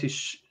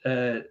Scottish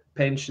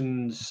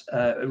pensions,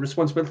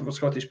 responsibility for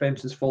Scottish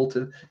pensions fall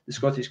to the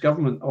Scottish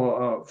government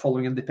or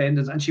following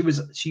independence? And she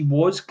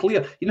was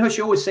clear. You know how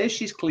she always says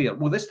she's clear?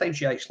 Well, this time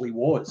she actually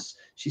was.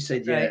 She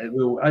said, yeah, right.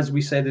 Well, as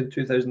we said in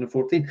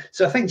 2014.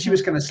 So I think she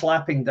was kind of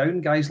slapping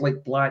down guys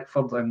like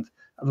Blackford, and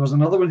there was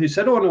another one who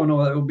said, oh,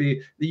 no, it will be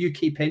the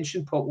UK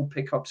pension pot will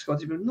pick up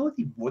Scottish. No,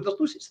 they won't. There's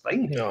no such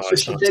thing. No, so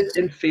she did,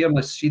 in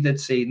fairness, she did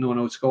say, no,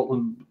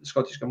 the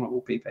Scottish government will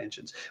pay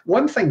pensions.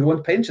 One thing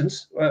on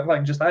pensions, if I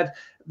can just add,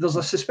 there's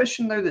a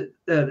suspicion now that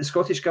the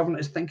Scottish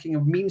government is thinking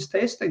of means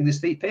testing the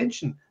state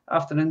pension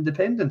after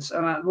independence,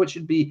 and which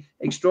would be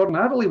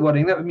extraordinarily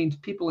worrying. That would mean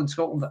people in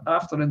Scotland that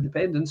after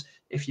independence,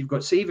 if you've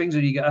got savings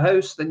or you get a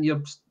house, then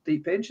your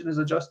state pension is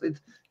adjusted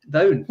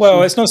down. Well,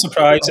 so, it's no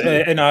surprise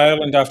in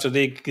Ireland after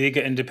they get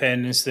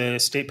independence, the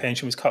state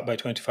pension was cut by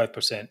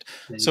 25%.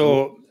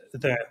 So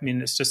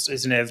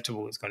it's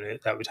inevitable.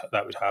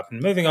 That would happen.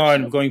 Moving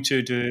on, we're going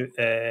to do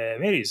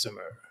Mary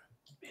Zoomer.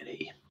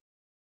 Mary.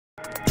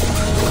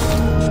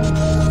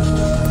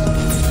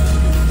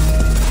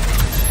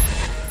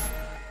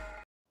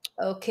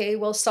 Okay,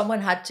 well, someone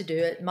had to do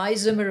it. My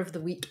Zoomer of the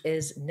week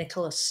is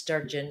Nicola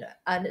Sturgeon,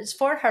 and it's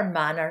for her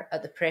manner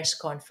at the press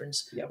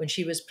conference when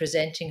she was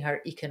presenting her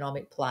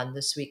economic plan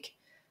this week.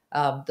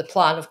 The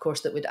plan, of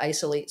course, that would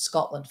isolate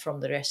Scotland from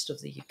the rest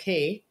of the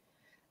UK.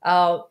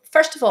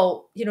 First of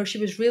all, you know, she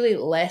was really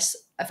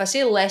if I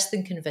say less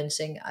than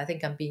convincing, I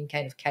think I'm being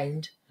kind of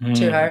kind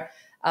to her.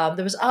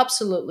 There was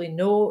absolutely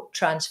no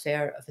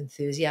transfer of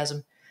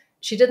enthusiasm.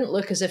 She didn't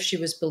look as if she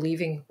was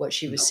believing what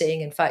she was saying.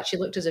 In fact, she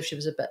looked as if she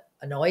was a bit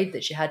annoyed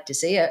that she had to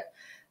say it.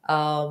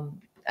 And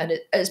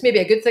it's maybe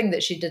a good thing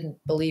that she didn't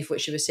believe what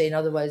she was saying.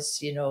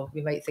 Otherwise, you know,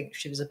 we might think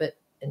she was a bit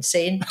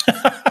insane.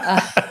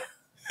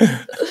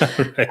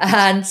 Right.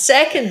 And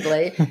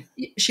secondly,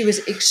 she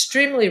was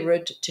extremely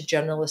rude to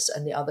journalists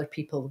and the other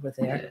people who were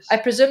there. Yes. I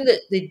presume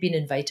that they'd been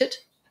invited.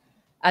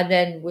 And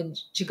then when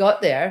she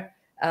got there,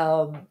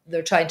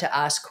 they're trying to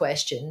ask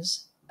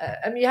questions.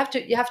 I mean, you have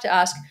to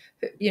ask,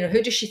 you know,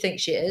 who does she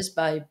think she is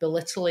by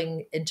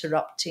belittling,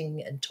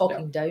 interrupting, and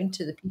talking down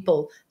to the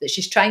people that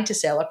she's trying to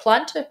sell her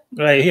plan to?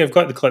 Right, here, I've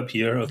got the clip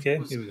here, okay.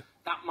 Here we go.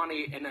 That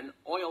money in an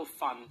oil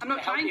fund to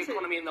help the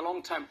economy in the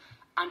long term,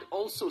 and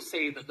also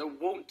say that there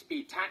won't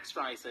be tax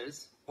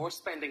rises or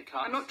spending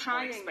cuts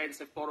or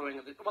expensive borrowing.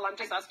 Well, I'm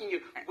just asking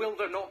you, will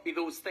there not be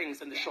those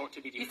things in the short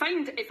to medium? You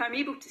find if I'm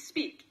able to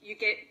speak, you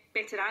get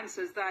better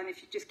answers than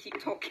if you just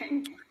keep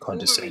talking.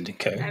 Condescending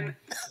cow.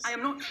 I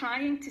am not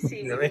trying to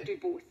say that we do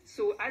both.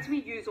 So as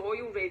we use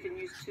oil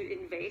revenues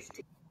to invest...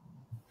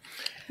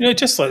 You know,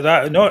 just like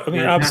that. No, I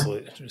mean,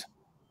 absolutely.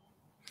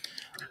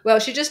 Well,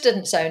 she just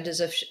didn't sound as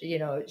if, you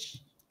know...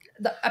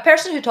 A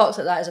person who talks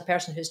like that is a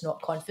person who's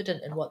not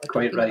confident in what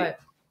they're talking about.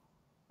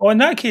 Well, in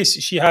that case,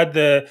 she had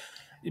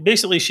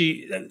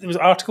basically, there was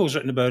articles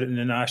written about it in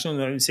the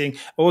National saying,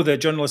 oh, the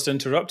journalist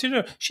interrupted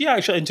her. She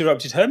actually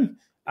interrupted him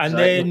And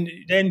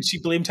then she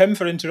blamed him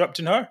for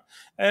interrupting her.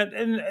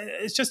 And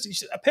it's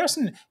just a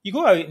person, you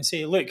go out and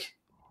say, look,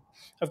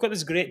 I've got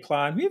this great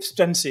plan. We've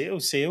done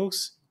sales.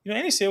 You know,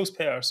 any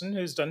salesperson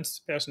does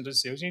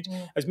sales. You need,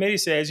 as Mary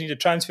says, you need a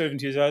transfer of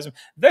enthusiasm.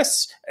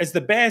 This is the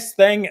best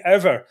thing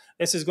ever.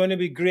 This is going to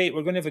be great.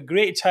 We're going to have a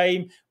great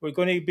time. We're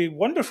going to be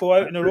wonderful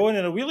out on our own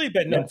in a wheelie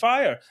bin on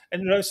fire.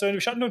 And so no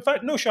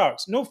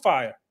sharks, no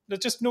fire. There's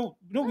just no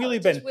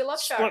wheelie bin. We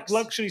love sharks.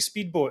 Luxury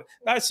speedboat.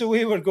 That's the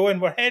way we're going.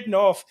 We're heading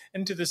off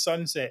into the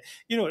sunset.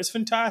 You know, it's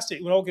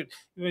fantastic.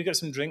 We get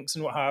some drinks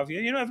and what have you.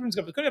 You know, everyone's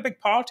got a big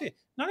party.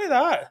 None of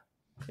that.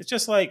 It's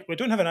just like, we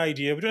don't have an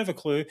idea. We don't have a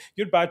clue.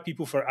 You're bad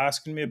people for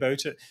asking me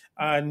about it.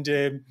 And,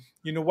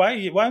 you know, why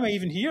am I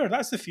even here?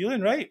 That's the feeling,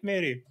 right,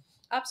 Mary?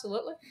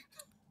 Absolutely.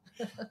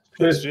 And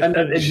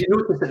you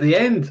notice at the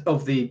end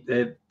of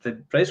the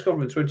press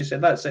conference when you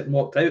said that's it and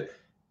walked out,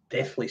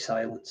 deathly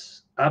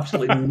silence.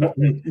 Absolutely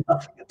nothing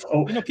at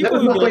all. You know,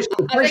 people would be like,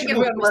 I think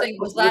everyone was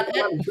thinking, was that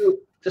it?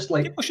 Just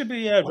like, people should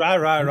be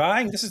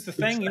rah. This is the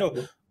thing, you know.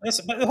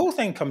 But the whole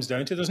thing comes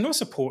down to there's no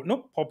support,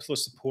 no popular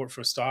support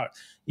for a start.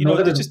 You know,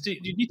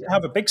 you need to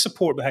have a big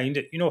support behind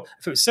it. You know,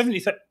 if it was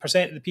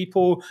 70% of the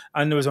people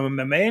and there was a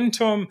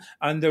momentum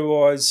and there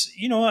was,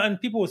 you know,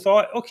 and people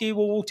thought, okay,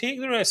 well, we'll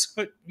take the risk.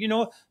 But, you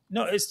know,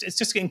 no, it's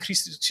just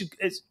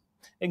it's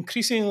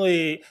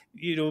increasingly,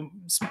 you know,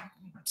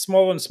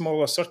 smaller and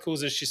smaller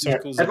circles as she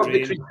circles the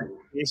drain,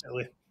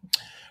 basically.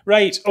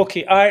 Right,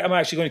 okay, I am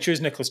actually going to choose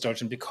Nicola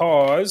Sturgeon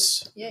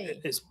because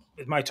it's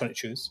my turn to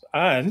choose.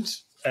 And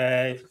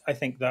I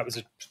think that was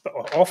an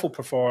awful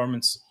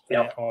performance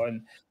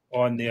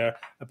on there.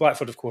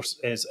 Blackford, of course,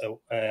 is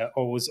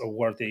always a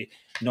worthy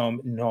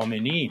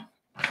nominee.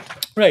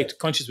 Right,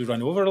 conscious we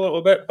run over a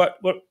little bit, but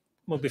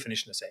we'll be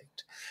finishing in a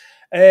second.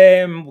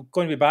 We're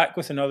going to be back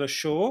with another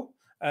show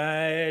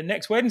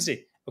next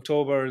Wednesday,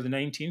 October the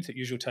 19th at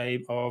usual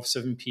time of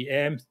 7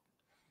 p.m.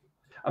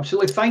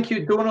 Absolutely. Thank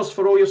you, donors,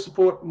 for all your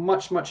support.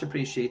 Much, much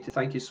appreciated.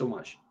 Thank you so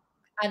much.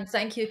 And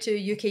thank you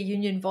to UK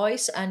Union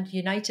Voice and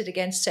United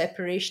Against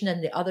Separation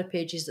and the other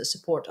pages that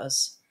support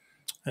us.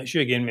 That's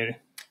you again, Mary.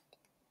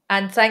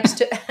 And thanks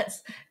to...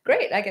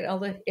 Great, I get all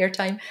the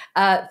airtime.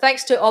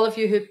 Thanks to all of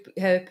you who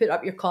put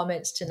up your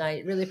comments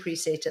tonight. Really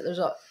appreciate it.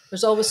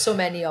 There's always so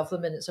many of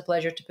them, and it's a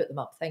pleasure to put them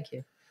up. Thank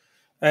you.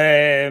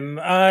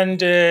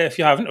 And if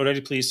you haven't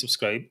already, please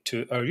subscribe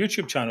to our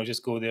YouTube channel.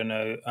 Just go there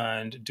now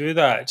and do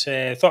that.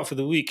 Thought for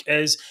the week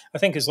is, I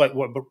think, is like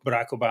what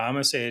Barack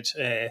Obama said.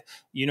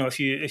 You know, if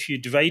you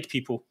divide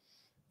people,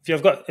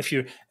 if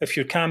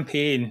your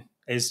campaign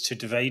is to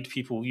divide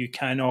people, you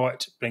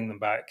cannot bring them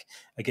back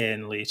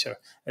again later.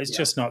 It's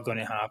just not going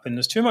to happen.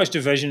 There's too much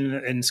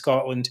division in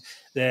Scotland.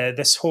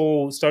 This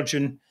whole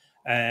Sturgeon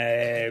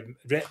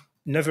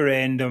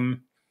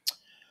referendum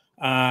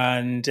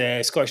and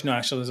Scottish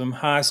nationalism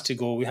has to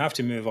go. We have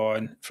to move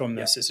on from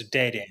this. It's a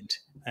dead end.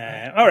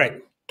 All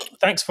right.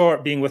 Thanks for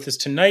being with us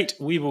tonight.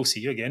 We will see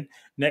you again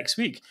next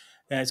week.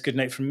 It's good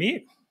night from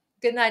me.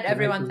 Good night,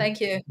 everyone. Thank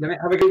you.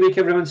 Have a good week,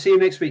 everyone. See you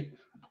next week.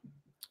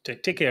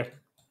 Take care.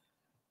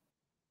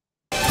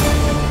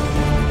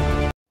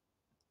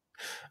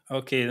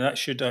 Okay, that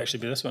should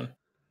actually be this one.